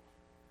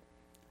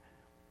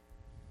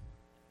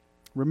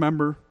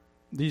 Remember,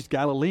 these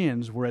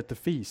Galileans were at the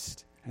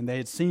feast, and they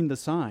had seen the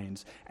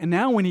signs. And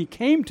now when he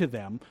came to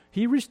them,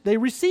 they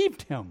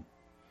received him.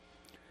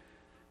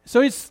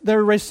 So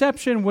their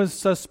reception was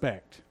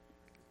suspect.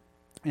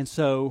 And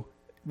so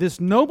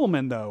this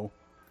nobleman, though,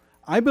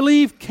 I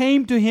believe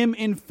came to him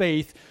in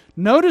faith.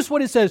 Notice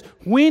what it says.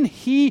 When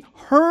he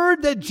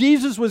heard that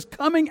Jesus was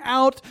coming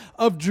out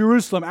of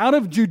Jerusalem, out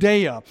of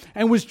Judea,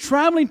 and was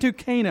traveling to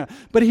Cana,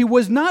 but he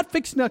was not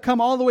fixing to come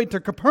all the way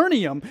to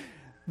Capernaum,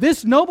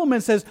 this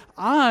nobleman says,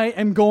 I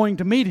am going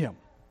to meet him.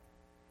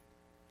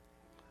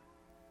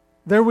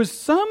 There was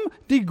some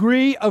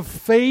degree of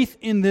faith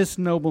in this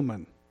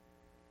nobleman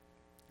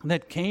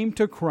that came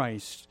to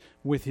Christ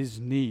with his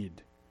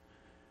need.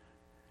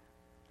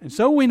 And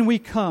so when we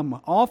come,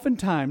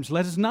 oftentimes,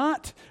 let us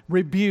not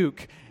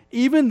rebuke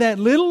even that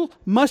little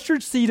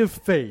mustard seed of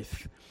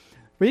faith.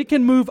 For it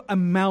can move a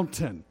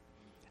mountain.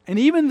 And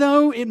even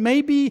though it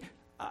may be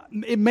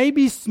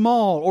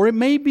small, or it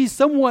may be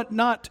somewhat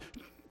not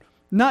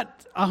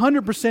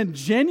 100%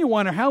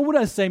 genuine, or how would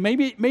I say?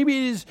 Maybe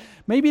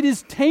it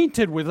is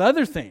tainted with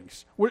other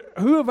things.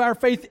 Whose of our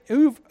faith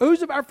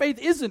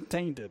isn't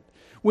tainted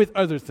with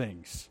other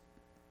things?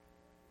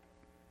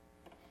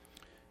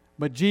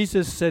 But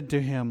Jesus said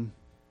to him,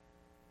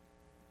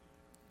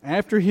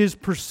 after his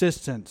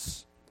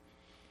persistence,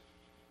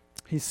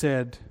 he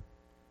said,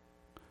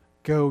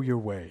 "Go your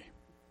way.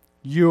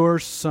 Your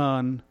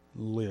son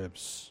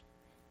lives."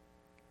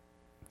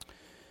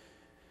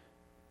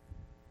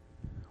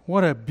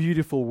 What a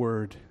beautiful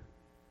word.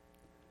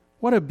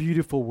 What a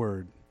beautiful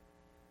word.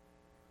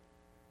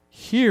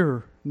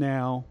 Here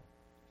now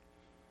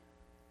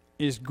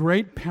is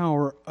great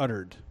power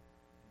uttered.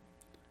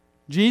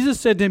 Jesus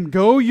said to him,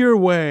 "Go your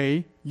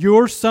way,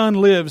 your son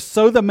lives."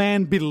 So the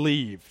man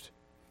believed.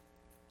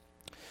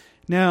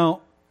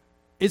 Now,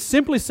 it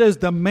simply says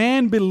the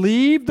man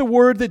believed the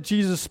word that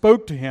Jesus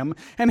spoke to him.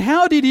 And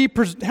how did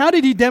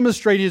he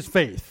demonstrate his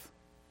faith?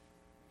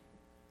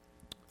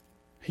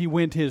 He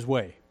went his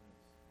way.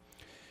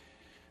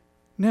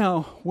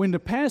 Now, when the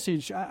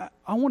passage, I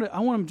want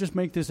to just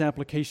make this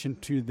application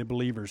to the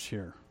believers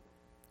here.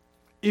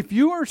 If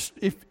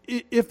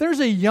there's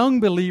a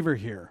young believer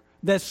here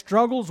that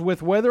struggles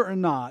with whether or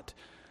not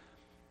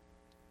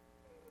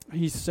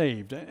he's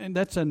saved, and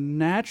that's a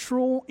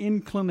natural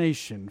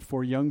inclination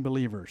for young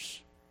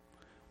believers.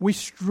 We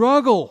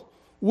struggle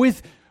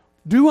with,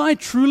 do I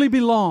truly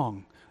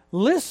belong?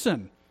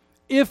 Listen,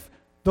 if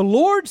the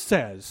Lord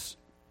says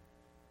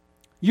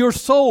your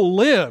soul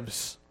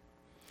lives,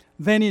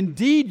 then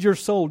indeed your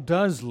soul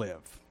does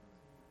live.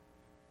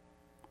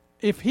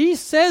 If He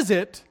says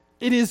it,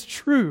 it is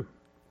true.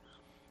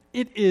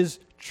 It is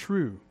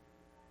true.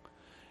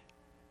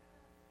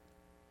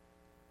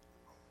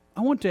 I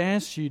want to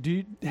ask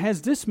you,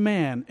 has this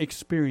man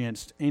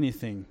experienced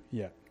anything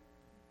yet?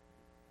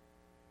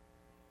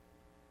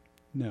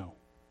 No.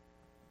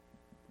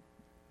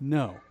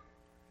 No.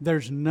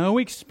 There's no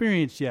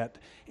experience yet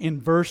in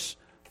verse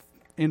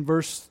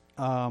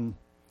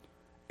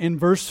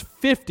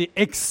 50,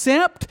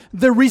 except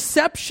the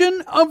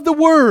reception of the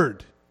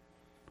word.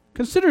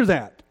 Consider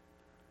that.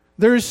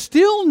 There is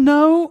still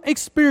no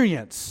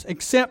experience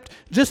except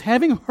just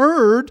having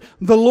heard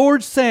the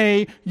Lord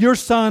say, your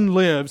son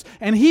lives.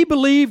 And he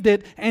believed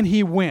it and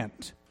he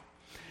went.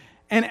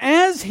 And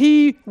as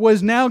he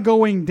was now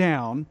going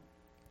down,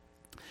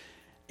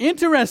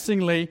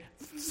 interestingly,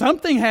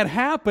 something had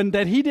happened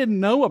that he didn't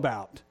know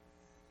about.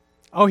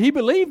 Oh, he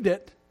believed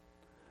it,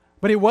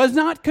 but it was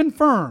not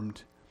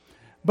confirmed.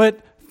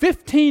 But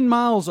 15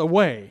 miles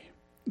away,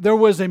 there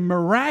was a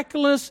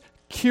miraculous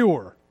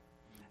cure.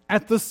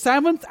 At the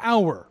 7th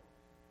hour,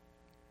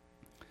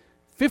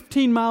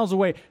 15 miles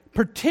away,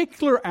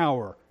 particular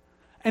hour,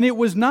 and it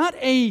was not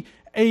it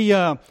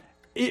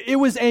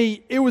was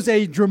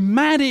a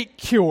dramatic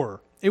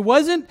cure. It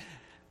wasn't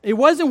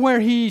where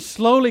he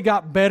slowly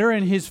got better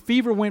and his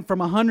fever went from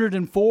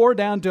 104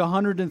 down to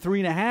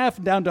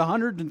 103.5, down to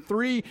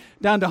 103,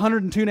 down to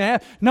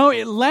 102.5. No,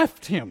 it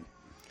left him.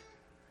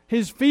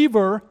 His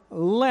fever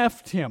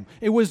left him.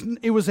 It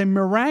was a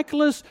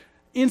miraculous,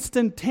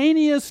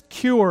 instantaneous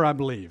cure, I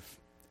believe.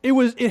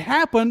 It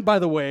happened, by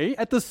the way,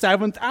 at the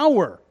 7th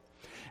hour.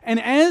 And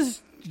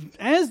as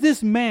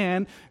this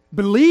man,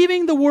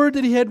 believing the word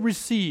that he had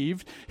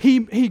received,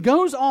 he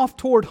goes off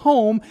toward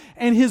home,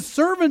 and his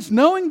servants,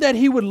 knowing that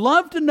he would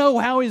love to know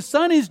how his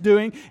son is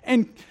doing,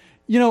 and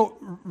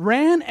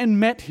ran and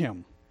met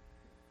him.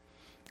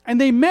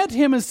 And they met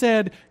him and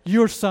said,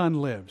 your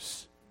son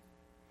lives.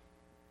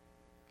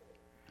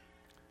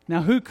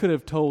 Now, who could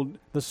have told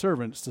the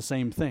servants the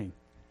same thing?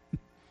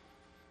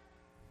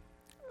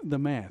 The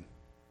man.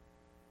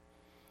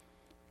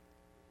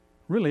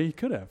 Really, he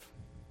could have.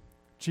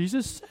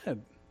 Jesus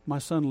said, my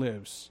son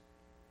lives.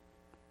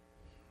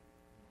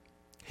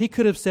 He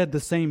could have said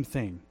the same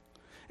thing.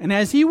 And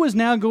as he was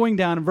now going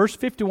down, in verse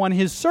 51,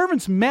 his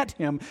servants met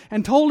him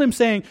and told him,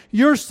 saying,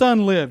 your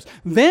son lives.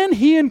 Then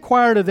he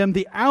inquired of them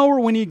the hour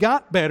when he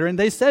got better, and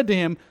they said to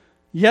him,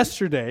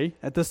 yesterday,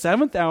 at the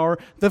 7th hour,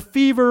 the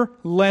fever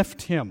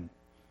left him.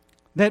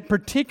 That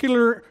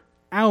particular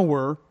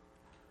hour,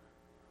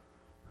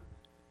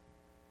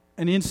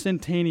 an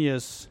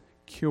instantaneous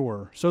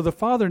cure. So the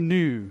father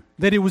knew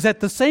that it was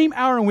at the same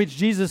hour in which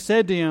Jesus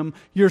said to him,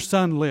 your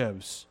son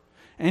lives.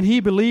 And he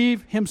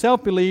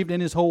himself believed, in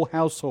his whole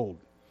household.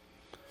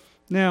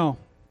 Now,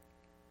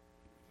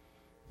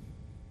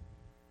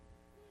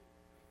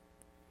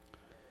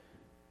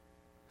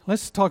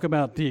 let's talk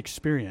about the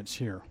experience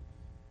here.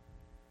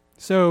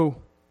 So,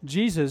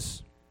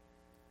 Jesus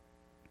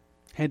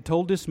had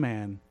told this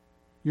man,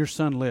 your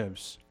son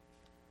lives.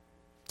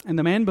 And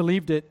the man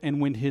believed it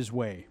and went his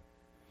way.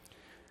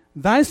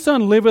 Thy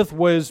son liveth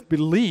was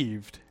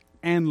believed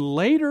and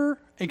later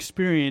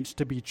experienced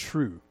to be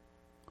true.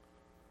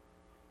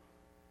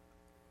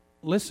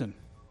 Listen.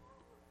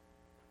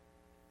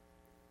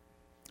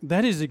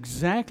 That is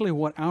exactly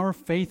what our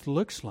faith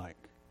looks like.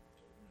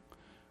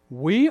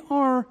 We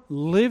are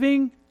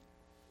living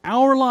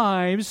our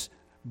lives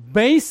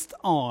based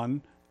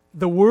on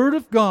the Word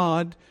of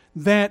God,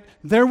 that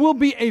there will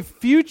be a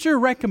future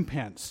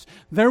recompense.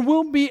 There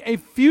will be a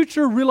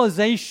future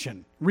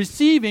realization,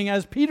 receiving,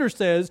 as Peter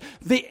says,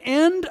 the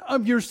end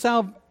of your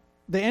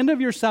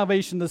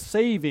salvation, the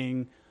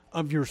saving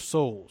of your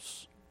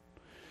souls.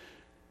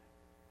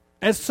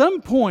 At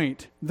some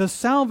point, the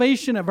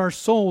salvation of our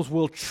souls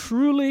will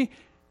truly,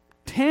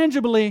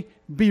 tangibly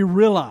be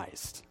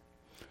realized.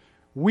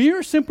 We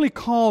are simply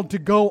called to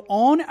go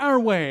on our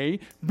way,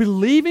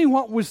 believing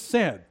what was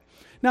said.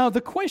 Now,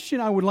 the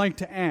question I would like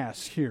to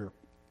ask here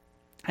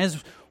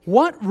is,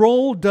 What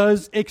role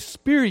does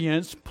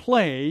experience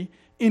play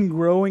in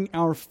growing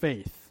our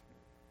faith?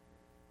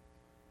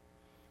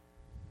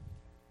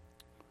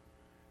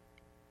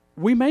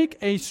 We make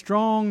a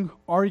strong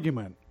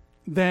argument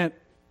that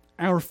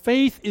our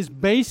faith is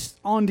based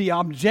on the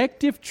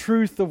objective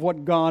truth of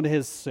what God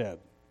has said.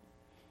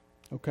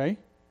 Okay?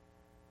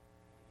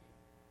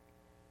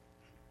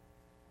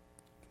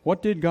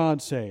 What did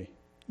God say?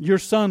 Your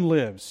son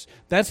lives.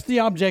 That's the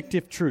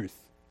objective truth.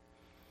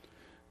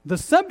 The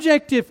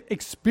subjective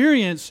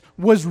experience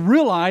was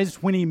realized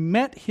when he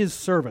met his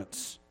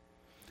servants.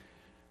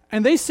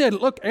 And they said,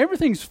 look,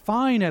 everything's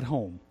fine at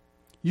home.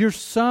 Your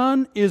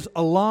son is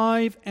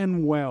alive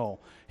and well.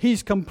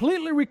 He's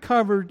completely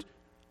recovered,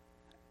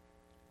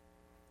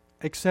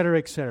 etc.,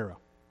 etc.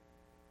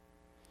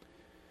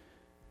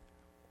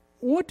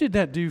 What did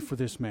that do for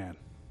this man?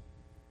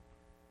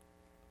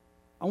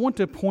 I want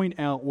to point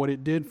out what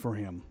it did for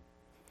him.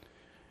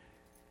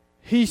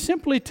 He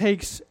simply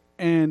takes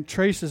and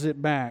traces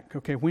it back.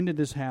 Okay, when did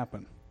this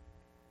happen?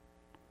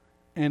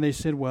 And they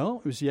said,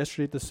 well, it was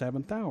yesterday at the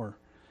 7th hour.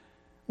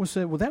 Well,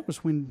 said, well, that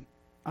was when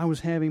I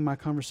was having my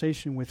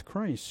conversation with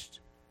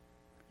Christ,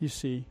 you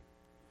see.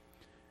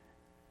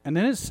 And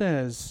then it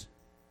says,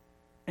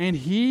 and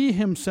he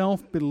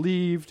himself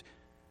believed,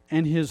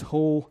 and his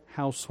whole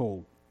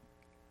household.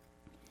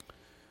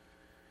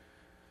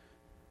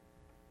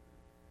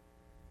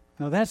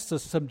 Now that's the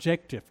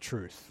subjective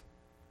truth.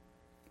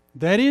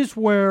 That is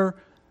where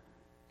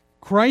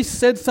Christ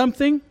said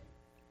something.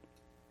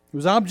 It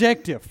was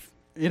objective.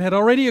 It had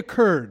already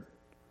occurred.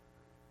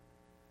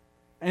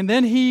 And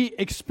then he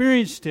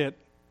experienced it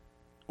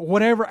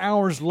whatever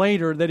hours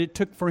later that it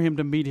took for him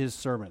to meet his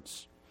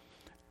servants.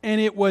 And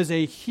it was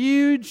a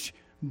huge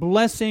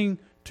blessing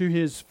to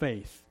his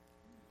faith.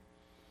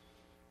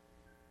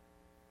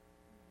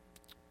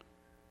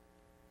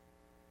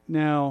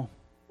 Now,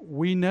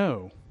 we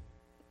know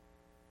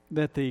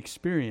that the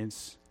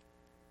experience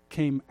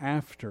came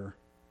after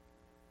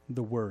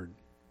the word.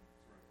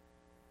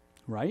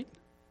 Right?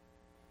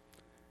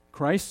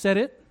 Christ said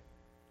it.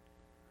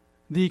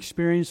 The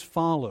experience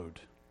followed.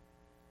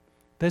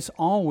 That's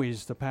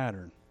always the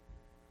pattern.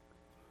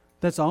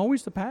 That's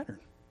always the pattern.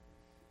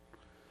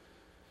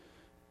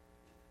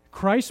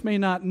 Christ may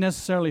not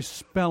necessarily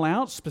spell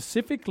out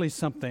specifically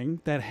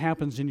something that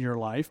happens in your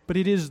life, but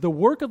it is the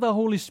work of the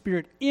Holy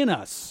Spirit in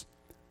us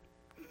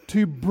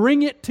to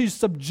bring it to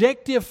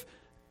subjective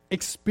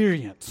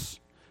experience.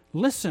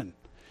 Listen,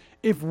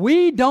 if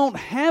we don't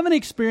have an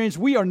experience,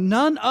 we are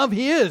none of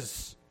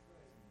His.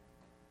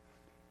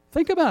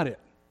 Think about it.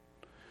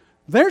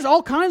 There's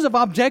all kinds of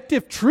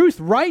objective truth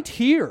right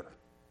here.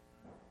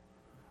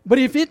 But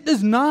if it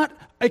is not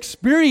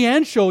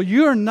experiential,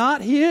 you're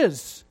not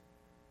His.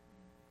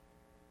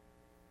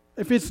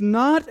 If it's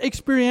not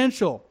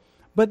experiential,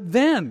 but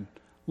then,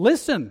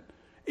 listen,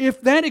 if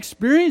that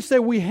experience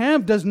that we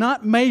have does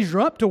not measure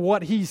up to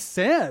what He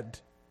said,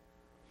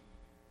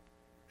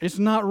 it's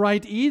not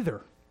right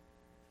either.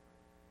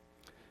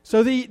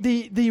 So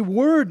the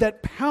word,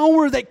 that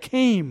power that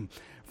came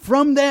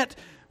from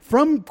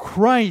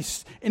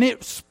Christ, and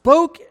it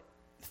spoke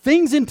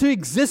things into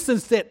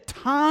existence that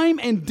time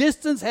and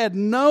distance had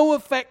no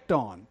effect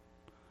on.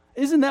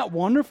 Isn't that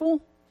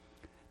wonderful?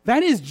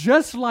 That is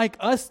just like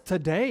us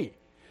today.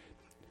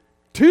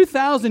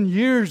 2,000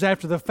 years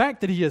after the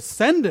fact that He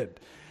ascended,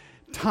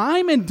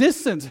 time and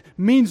distance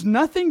means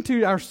nothing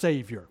to our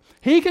Savior.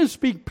 He can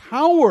speak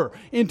power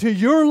into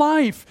your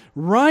life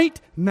right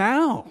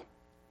now.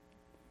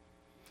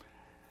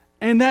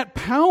 And that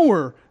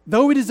power,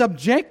 though it is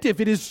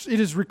objective, it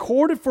is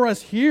recorded for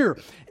us here.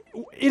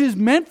 It is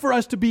meant for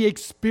us to be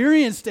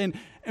experienced, and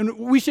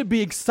we should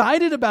be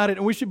excited about it,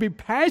 and we should be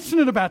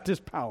passionate about this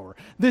power,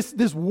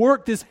 this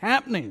work, this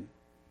happening.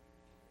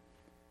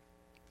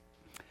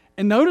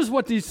 And notice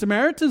what these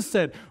Samaritans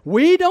said.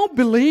 We don't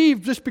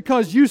believe just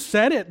because you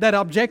said it, that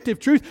objective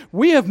truth.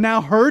 We have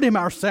now heard Him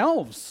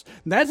ourselves.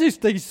 That is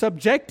the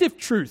subjective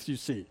truth, you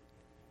see.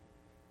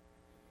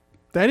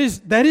 That is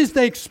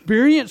the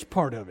experience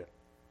part of it.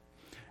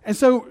 And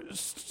so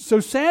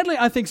sadly,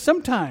 I think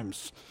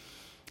sometimes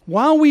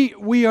while we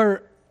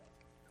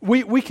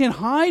can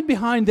hide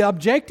behind the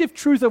objective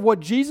truth of what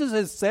Jesus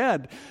has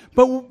said,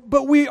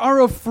 but we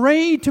are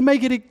afraid to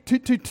make it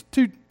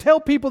to tell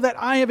people that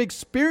I have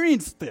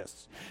experienced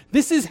this.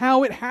 This is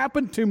how it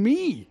happened to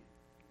me.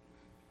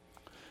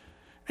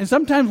 And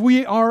sometimes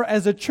we are,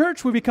 as a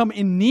church, we become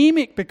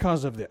anemic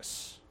because of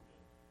this.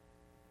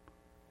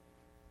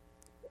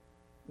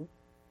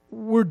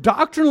 We're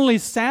doctrinally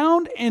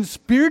sound and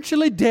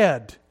spiritually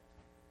dead.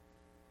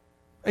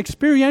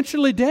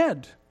 Experientially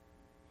dead.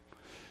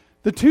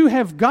 The two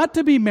have got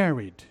to be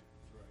married.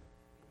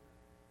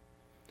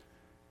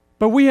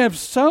 But we have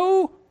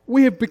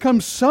become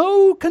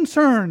so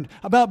concerned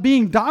about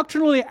being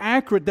doctrinally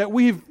accurate that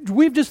we've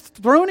just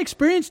thrown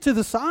experience to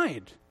the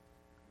side.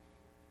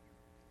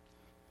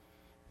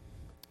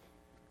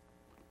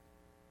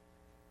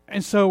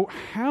 And so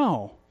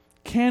how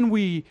can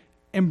we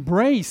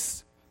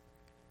embrace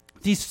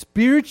these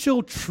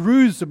spiritual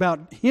truths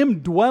about Him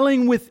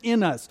dwelling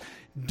within us,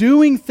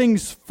 doing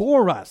things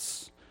for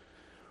us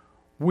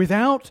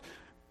without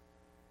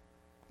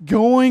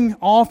going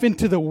off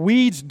into the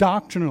weeds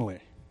doctrinally.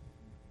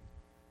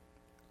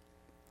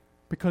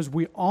 Because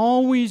we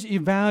always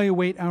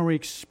evaluate our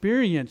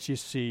experience, you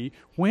see.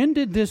 When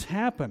did this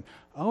happen?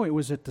 Oh, it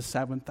was at the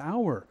 7th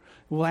hour.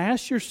 Well,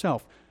 ask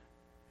yourself,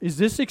 is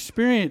this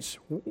experience,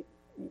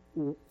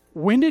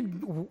 when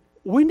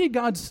did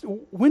God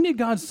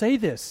say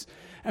this?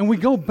 And we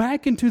go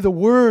back into the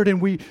Word and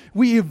we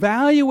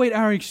evaluate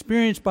our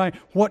experience by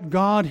what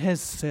God has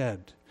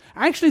said.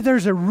 Actually,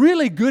 there's a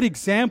really good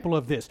example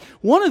of this.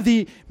 One of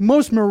the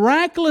most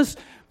miraculous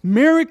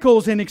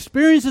miracles and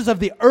experiences of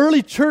the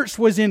early church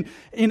was in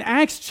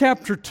Acts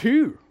chapter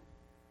 2,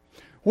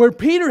 where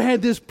Peter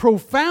had this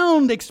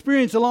profound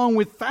experience along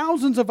with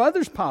thousands of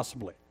others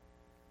possibly.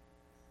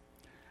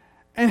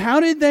 And how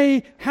did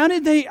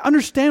they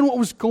understand what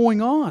was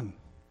going on?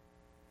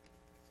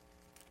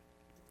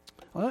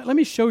 Well, let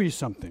me show you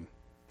something.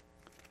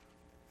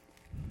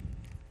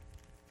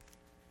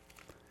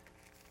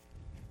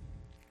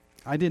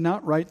 I did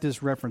not write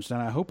this reference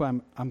down. I hope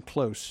I'm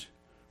close,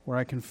 where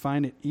I can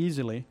find it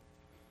easily.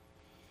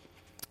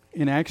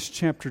 In Acts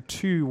chapter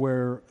 2,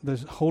 where the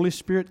Holy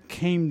Spirit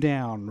came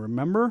down,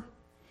 remember?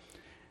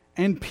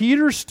 And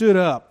Peter stood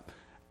up,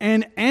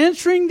 and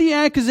answering the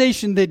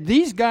accusation that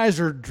these guys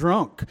are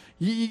drunk.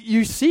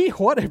 You see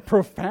what a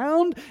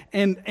profound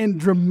and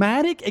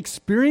dramatic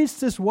experience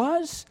this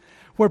was?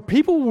 Where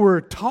people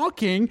were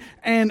talking,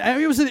 and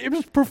it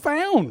was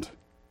profound.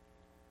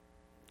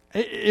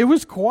 It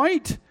was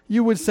quite,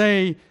 you would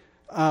say,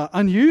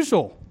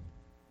 unusual.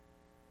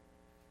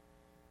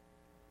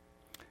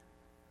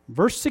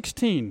 Verse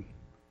 16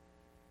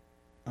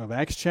 of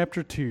Acts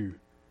chapter 2.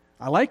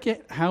 I like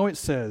it how it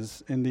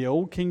says in the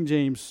old King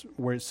James,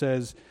 where it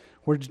says,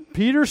 where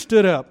Peter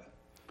stood up,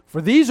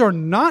 for these are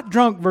not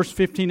drunk, verse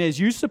 15, as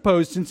you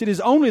suppose, since it is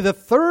only the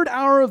 3rd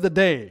hour of the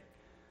day.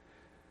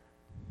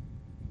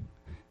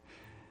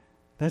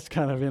 That's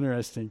kind of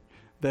interesting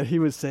that he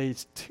would say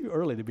it's too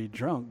early to be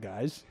drunk,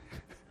 guys.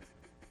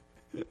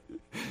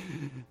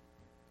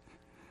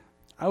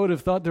 I would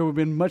have thought there would have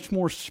been much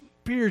more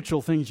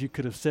spiritual things you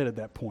could have said at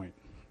that point.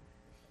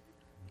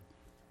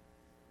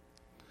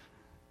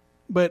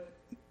 But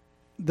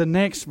the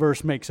next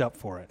verse makes up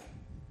for it.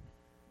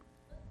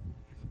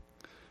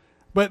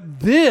 But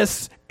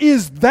this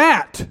is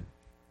that.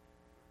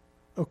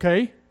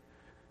 Okay?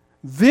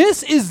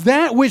 This is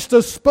that which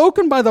was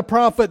spoken by the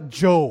prophet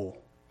Joel.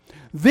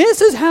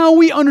 This is how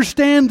we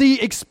understand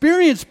the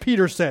experience,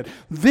 Peter said.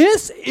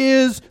 This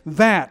is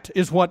that,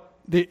 is what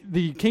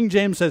the King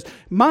James says.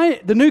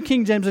 The New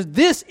King James says,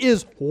 this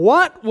is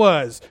what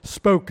was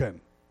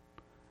spoken.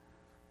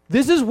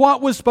 This is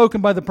what was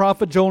spoken by the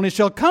prophet Joel. And it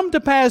shall come to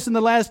pass in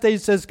the last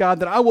days, says God,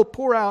 that I will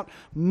pour out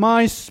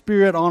my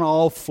Spirit on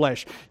all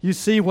flesh. You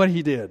see what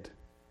he did.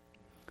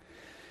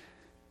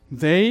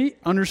 They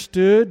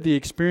understood the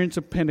experience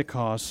of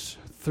Pentecost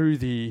through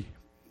the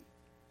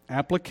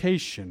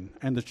application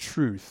and the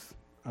truth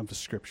of the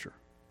Scripture.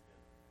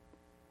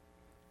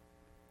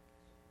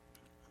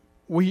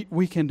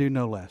 We can do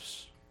no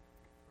less.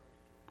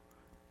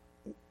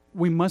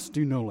 We must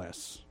do no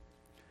less.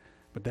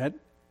 But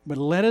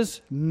let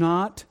us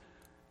not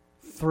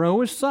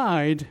throw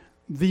aside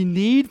the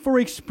need for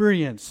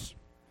experience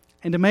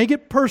and to make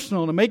it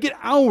personal, to make it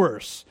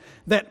ours,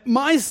 that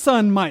my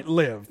son might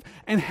live,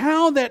 and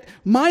how that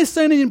my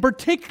son in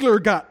particular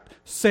got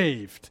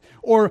saved,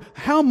 or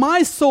how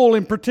my soul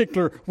in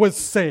particular was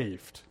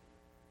saved.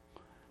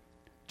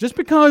 Just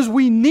because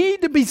we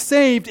need to be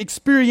saved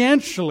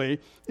experientially,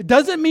 it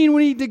doesn't mean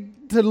we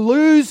need to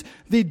lose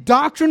the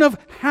doctrine of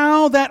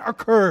how that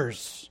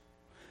occurs,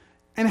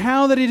 and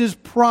how that it is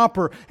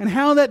proper, and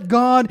how that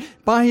God,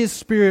 by His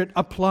Spirit,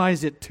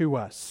 applies it to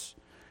us.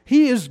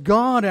 He is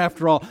God,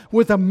 after all,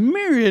 with a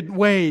myriad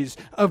ways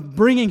of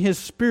bringing His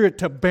Spirit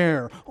to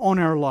bear on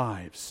our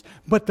lives.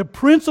 But the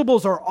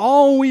principles are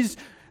always,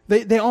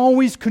 they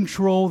always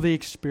control the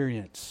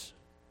experience.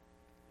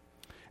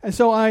 And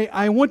so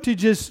I want to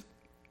just,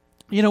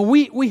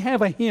 we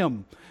have a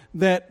hymn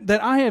that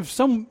I have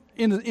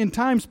in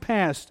times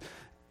past,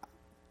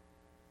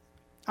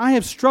 I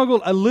have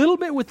struggled a little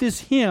bit with this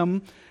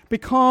hymn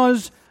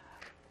because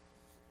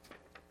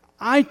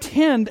I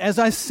tend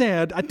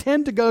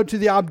to go to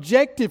the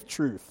objective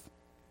truth.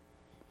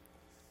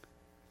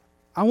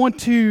 I want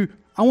to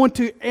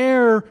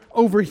err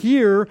over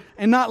here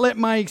and not let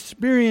my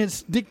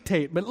experience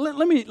dictate. But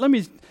let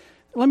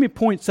me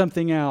point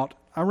something out.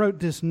 I wrote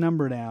this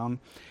number down.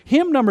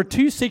 Hymn number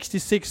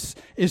 266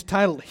 is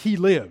titled "He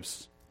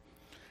Lives,"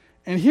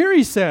 and here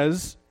he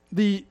says,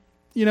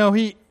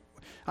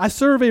 I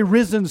serve a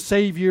risen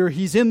Savior.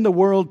 He's in the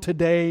world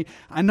today.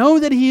 I know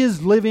that He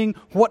is living,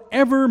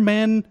 whatever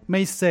men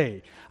may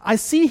say. I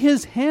see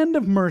His hand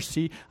of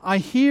mercy. I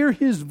hear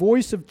His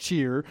voice of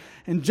cheer.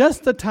 And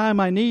just the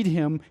time I need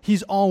Him,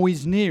 He's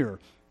always near.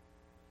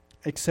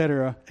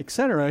 Etc.,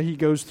 etc. He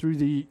goes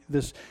through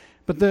this.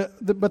 But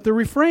the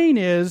refrain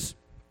is,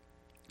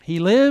 He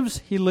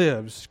lives, He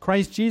lives.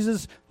 Christ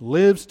Jesus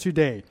lives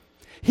today.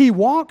 He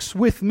walks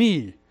with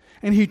me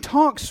and He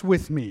talks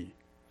with me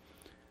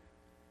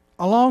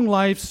along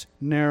life's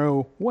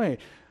narrow way.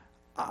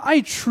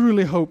 I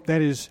truly hope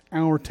that is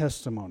our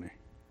testimony,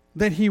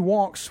 that He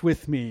walks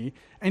with me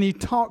and He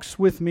talks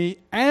with me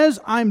as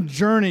I'm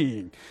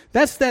journeying.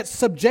 That's that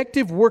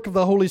subjective work of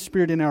the Holy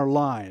Spirit in our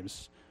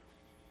lives.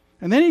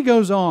 And then he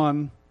goes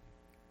on,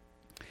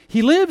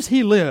 He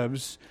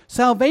lives,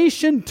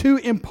 salvation to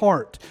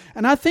impart.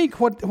 And I think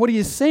what he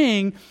is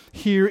saying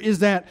here is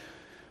that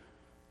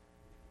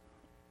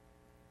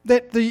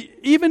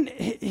even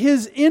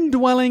His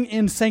indwelling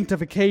in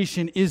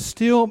sanctification is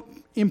still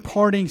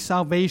imparting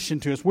salvation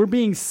to us. We're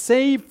being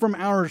saved from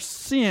our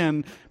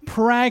sin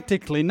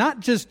practically,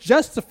 not just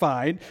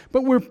justified,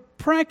 but we're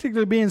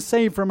practically being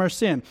saved from our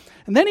sin.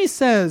 And then he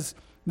says,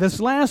 this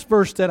last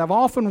verse that I've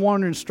often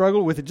wondered and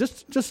struggled with it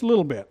just a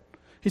little bit.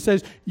 He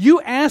says,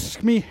 you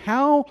ask me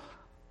how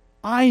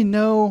I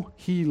know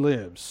He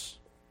lives.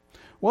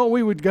 Well,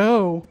 we would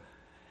go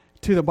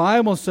to the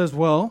Bible and says,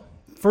 1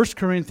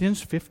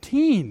 Corinthians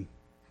 15.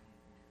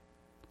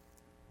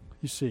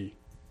 You see.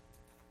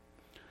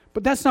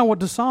 But that's not what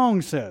the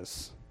song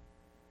says.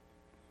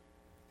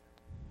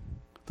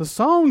 The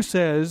song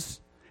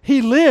says,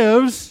 He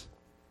lives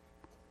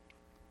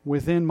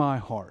within my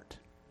heart.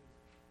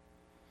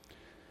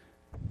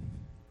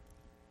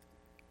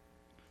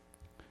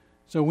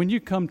 So when you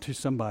come to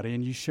somebody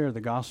and you share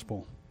the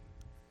gospel,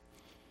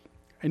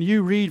 and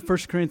you read 1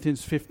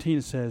 Corinthians 15,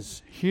 it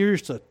says,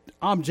 here's the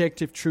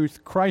objective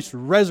truth, Christ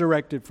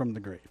resurrected from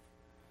the grave.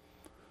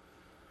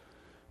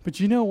 But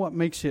you know what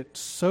makes it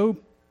so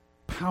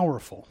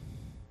powerful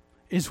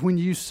is when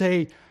you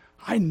say,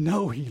 I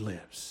know He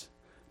lives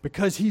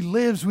because He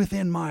lives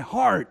within my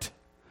heart.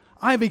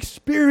 I've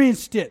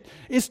experienced it.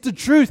 It's the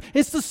truth.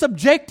 It's the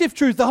subjective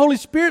truth. The Holy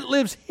Spirit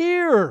lives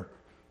here.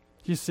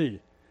 You see,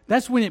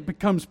 that's when it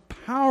becomes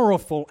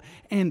powerful,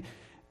 and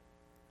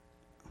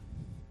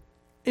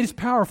it is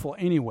powerful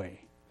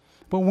anyway.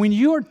 But when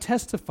you are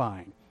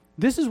testifying,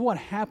 this is what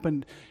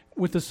happened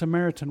with the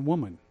Samaritan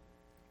woman.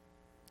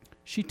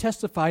 She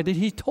testified that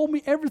He told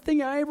me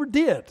everything I ever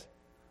did.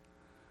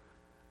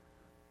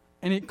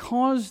 And it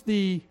caused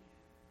the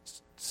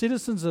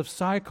citizens of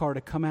Sychar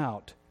to come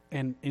out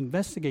and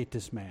investigate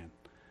this man.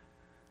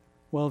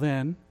 Well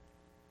then,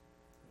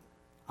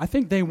 I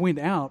think they went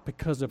out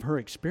because of her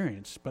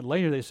experience. But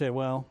later they said,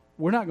 well,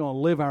 we're not going to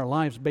live our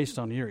lives based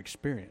on your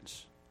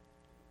experience.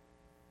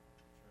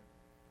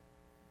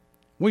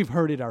 We've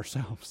heard it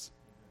ourselves.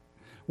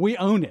 We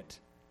own it.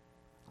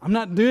 I'm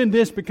not doing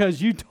this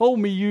because you told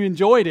me you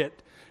enjoyed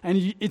it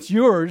and it's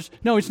yours.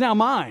 No, it's now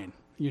mine,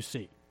 you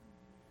see.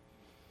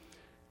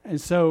 And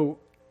so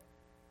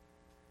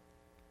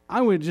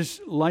I would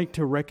just like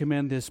to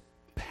recommend this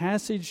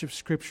passage of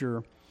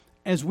Scripture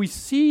as we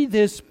see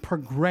this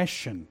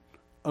progression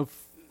of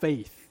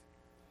faith.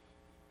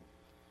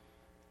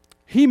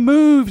 He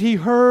moved, he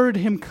heard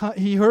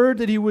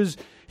that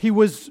he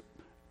was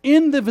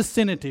in the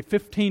vicinity,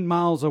 15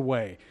 miles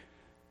away.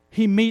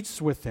 He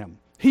meets with him.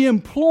 He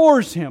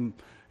implores him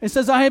and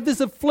says, I have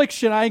this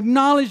affliction. I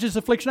acknowledge this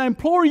affliction. I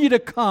implore you to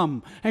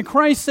come. And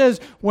Christ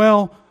says,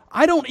 well,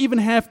 I don't even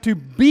have to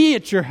be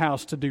at your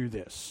house to do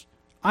this.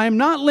 I am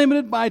not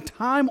limited by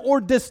time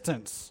or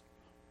distance.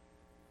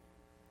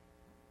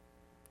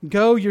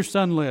 Go, your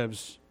son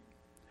lives.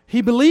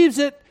 He believes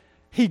it,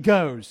 he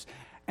goes.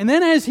 And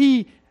then as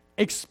he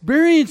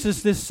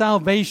experiences this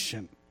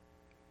salvation,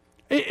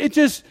 it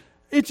just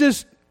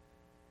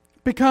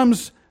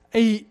becomes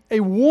a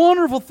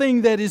wonderful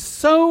thing that is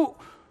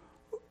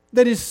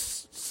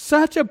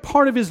such a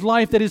part of his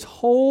life that his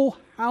whole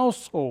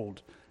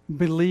household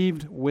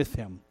believed with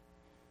him.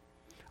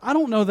 I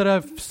don't know that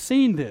I've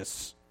seen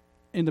this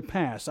in the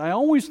past. I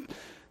always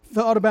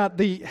thought about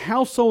the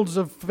households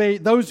of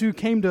faith, those who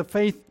came to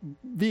faith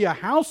via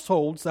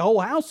households. The whole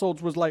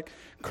households was like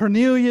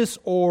Cornelius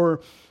or,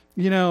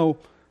 there's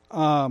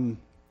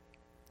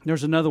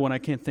another one I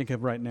can't think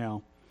of right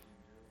now.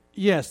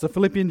 Yes, the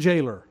Philippian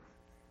jailer.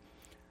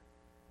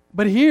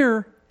 But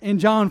here in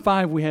John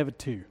 5 we have it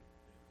too.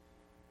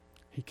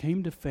 He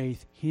came to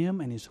faith,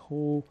 him and his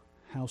whole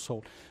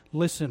household.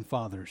 Listen,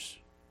 fathers,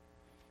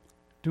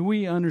 do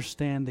we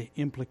understand the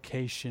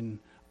implication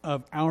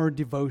of our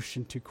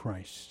devotion to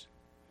Christ?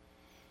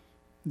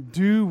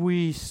 Do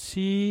we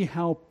see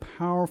how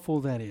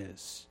powerful that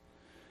is?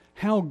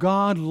 How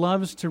God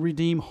loves to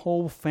redeem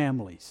whole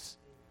families?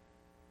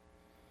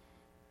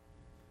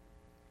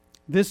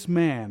 This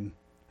man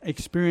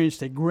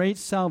experienced a great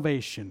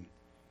salvation,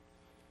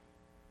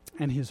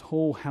 and his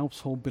whole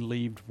household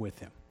believed with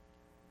him.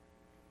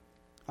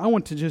 I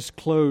want to just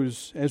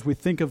close as we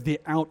think of the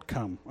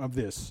outcome of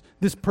this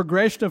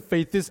progression of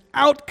faith, this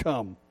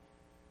outcome.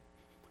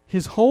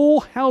 His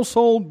whole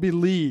household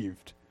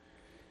believed.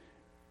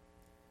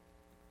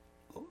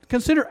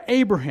 Consider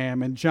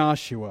Abraham and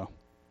Joshua.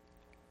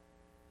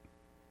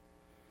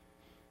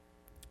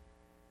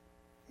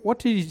 What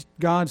did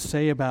God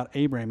say about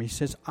Abraham? He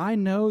says, I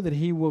know that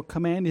he will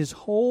command his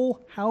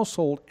whole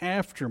household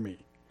after me.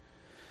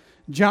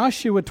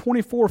 Joshua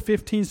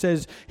 24:15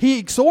 says,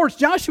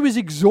 Joshua is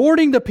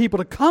exhorting the people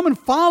to come and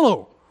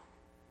follow.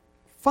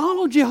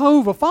 Follow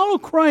Jehovah, follow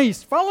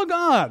Christ, follow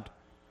God.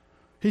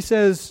 He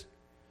says,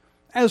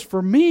 as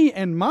for me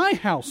and my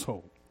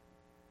household,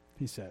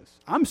 he says,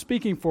 I'm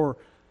speaking for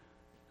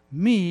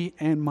me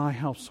and my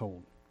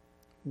household.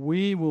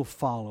 We will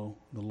follow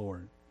the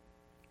Lord.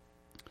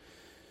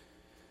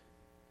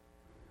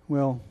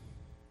 Well,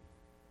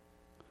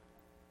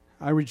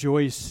 I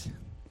rejoice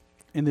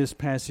in this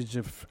passage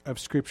of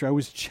Scripture. I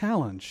was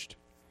challenged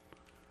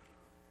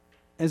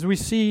as we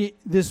see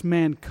this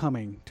man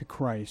coming to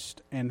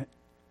Christ and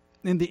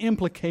the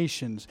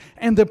implications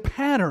and the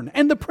pattern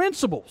and the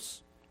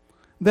principles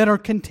that are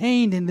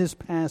contained in this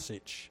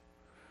passage.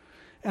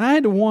 And I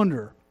had to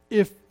wonder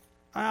if,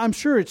 I'm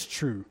sure it's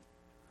true,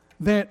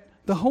 that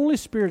the Holy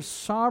Spirit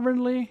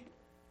sovereignly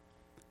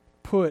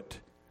put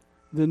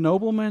the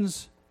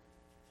nobleman's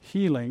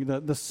healing,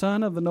 the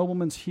son of the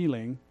nobleman's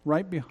healing,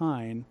 right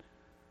behind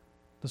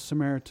the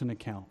Samaritan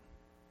account.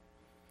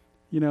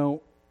 You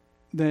know,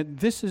 that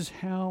this is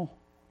how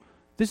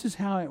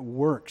it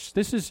works.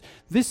 This is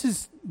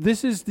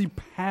the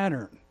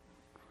pattern.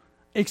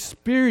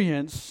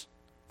 Experience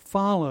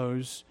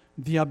follows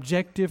the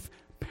objective,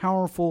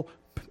 powerful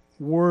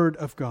Word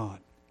of God.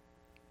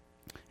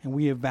 And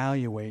we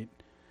evaluate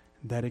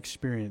that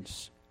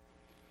experience.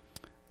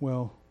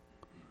 Well,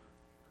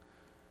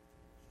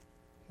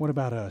 what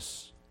about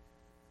us?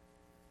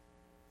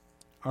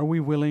 Are we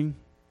willing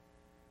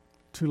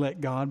to let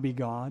God be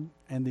God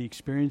and the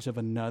experience of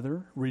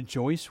another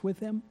rejoice with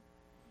him?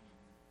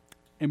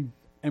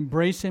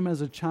 Embrace him as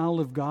a child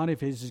of God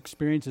if his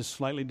experience is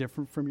slightly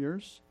different from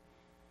yours?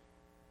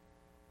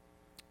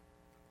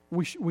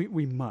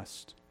 We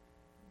must.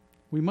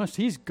 We must.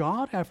 He's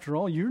God after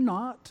all. You're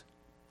not.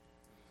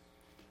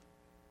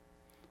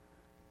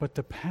 But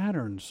the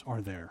patterns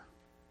are there,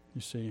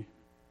 you see.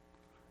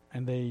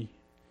 And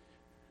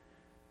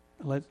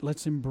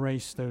let's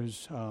embrace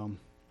those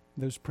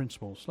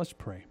principles. Let's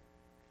pray.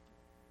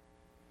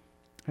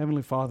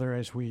 Heavenly Father,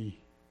 as we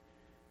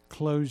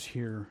close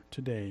here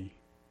today,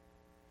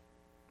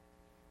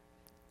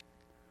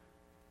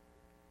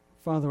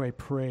 Father, I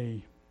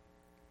pray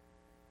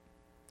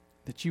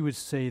that you would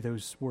say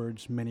those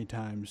words many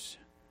times.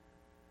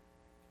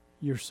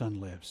 Your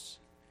Son lives.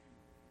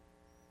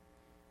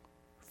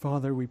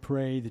 Father, we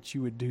pray that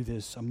you would do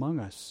this among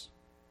us,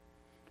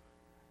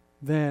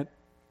 that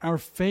our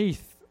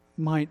faith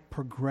might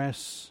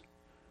progress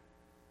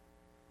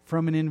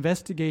from an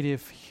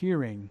investigative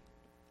hearing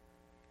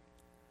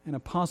and a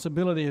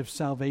possibility of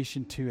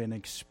salvation to an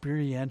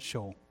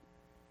experiential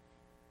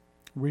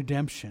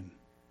redemption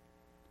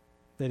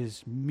that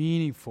is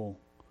meaningful,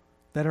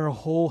 that our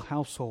whole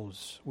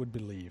households would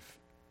believe.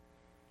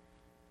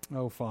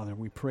 Oh, Father,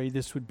 we pray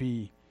this would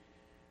be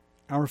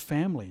our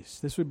families.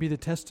 This would be the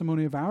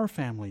testimony of our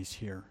families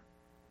here.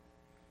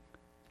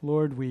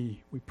 Lord,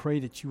 we pray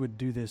that you would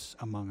do this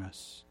among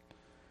us.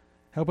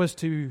 Help us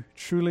to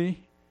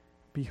truly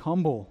be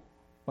humble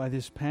by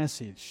this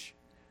passage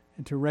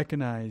and to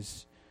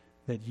recognize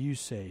that you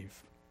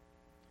save.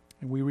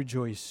 And we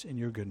rejoice in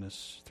your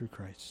goodness through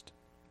Christ.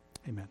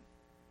 Amen.